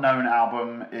unknown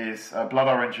album is Blood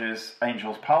Orange's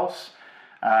Angel's Pulse.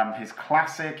 His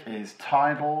classic is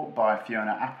Tidal by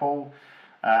Fiona Apple,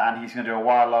 and he's going to do a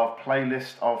Wire Love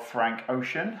playlist of Frank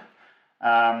Ocean.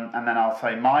 And then I'll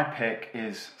say my pick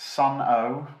is Sun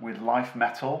O with Life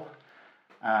Metal.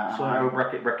 Sun O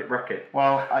bracket.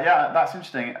 Well, that's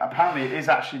interesting. Apparently, it is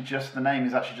actually just the name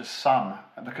is actually just Sun,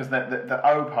 because the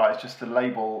O part is just a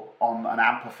label on an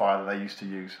amplifier that they used to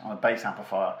use on a bass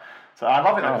amplifier. So I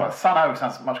love it. Like Sun O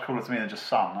sounds much cooler to me than just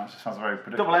Sun. It just sounds very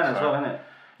predictable. Double N as well, isn't it?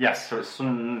 Yes. So it's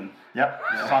Sun. Yep.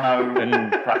 Sun O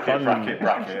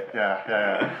bracket.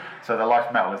 Yeah. So the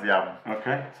Life Metal is the album.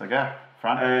 Okay. So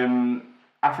Fran.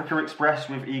 Africa Express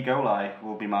with E. Goli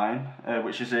will be mine,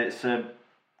 which is it's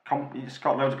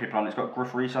got loads of people on it. It's got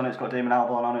Gruff Rhys on it. It's got Damon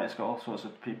Albarn on it. It's got all sorts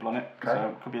of people on it. Okay. So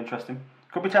it could be interesting.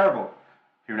 Could be terrible.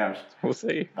 Who knows? We'll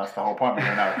see. That's the whole point. We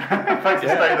don't know. Thanks for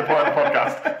staying the point of the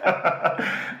podcast.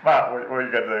 Matt, what are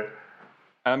you going to do?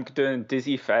 I'm doing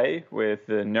Dizzy Faye with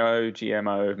the No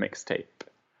GMO mixtape.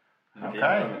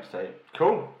 Okay.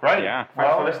 Cool. Great. Yeah.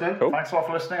 Thanks for listening. Cool. Thanks a lot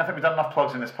for listening. I think we've done enough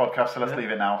plugs in this podcast, so let's leave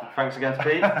it now. Thanks again to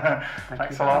Pete.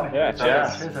 Thanks a lot. Yeah,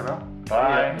 cheers. Cheers, everyone.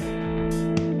 Bye.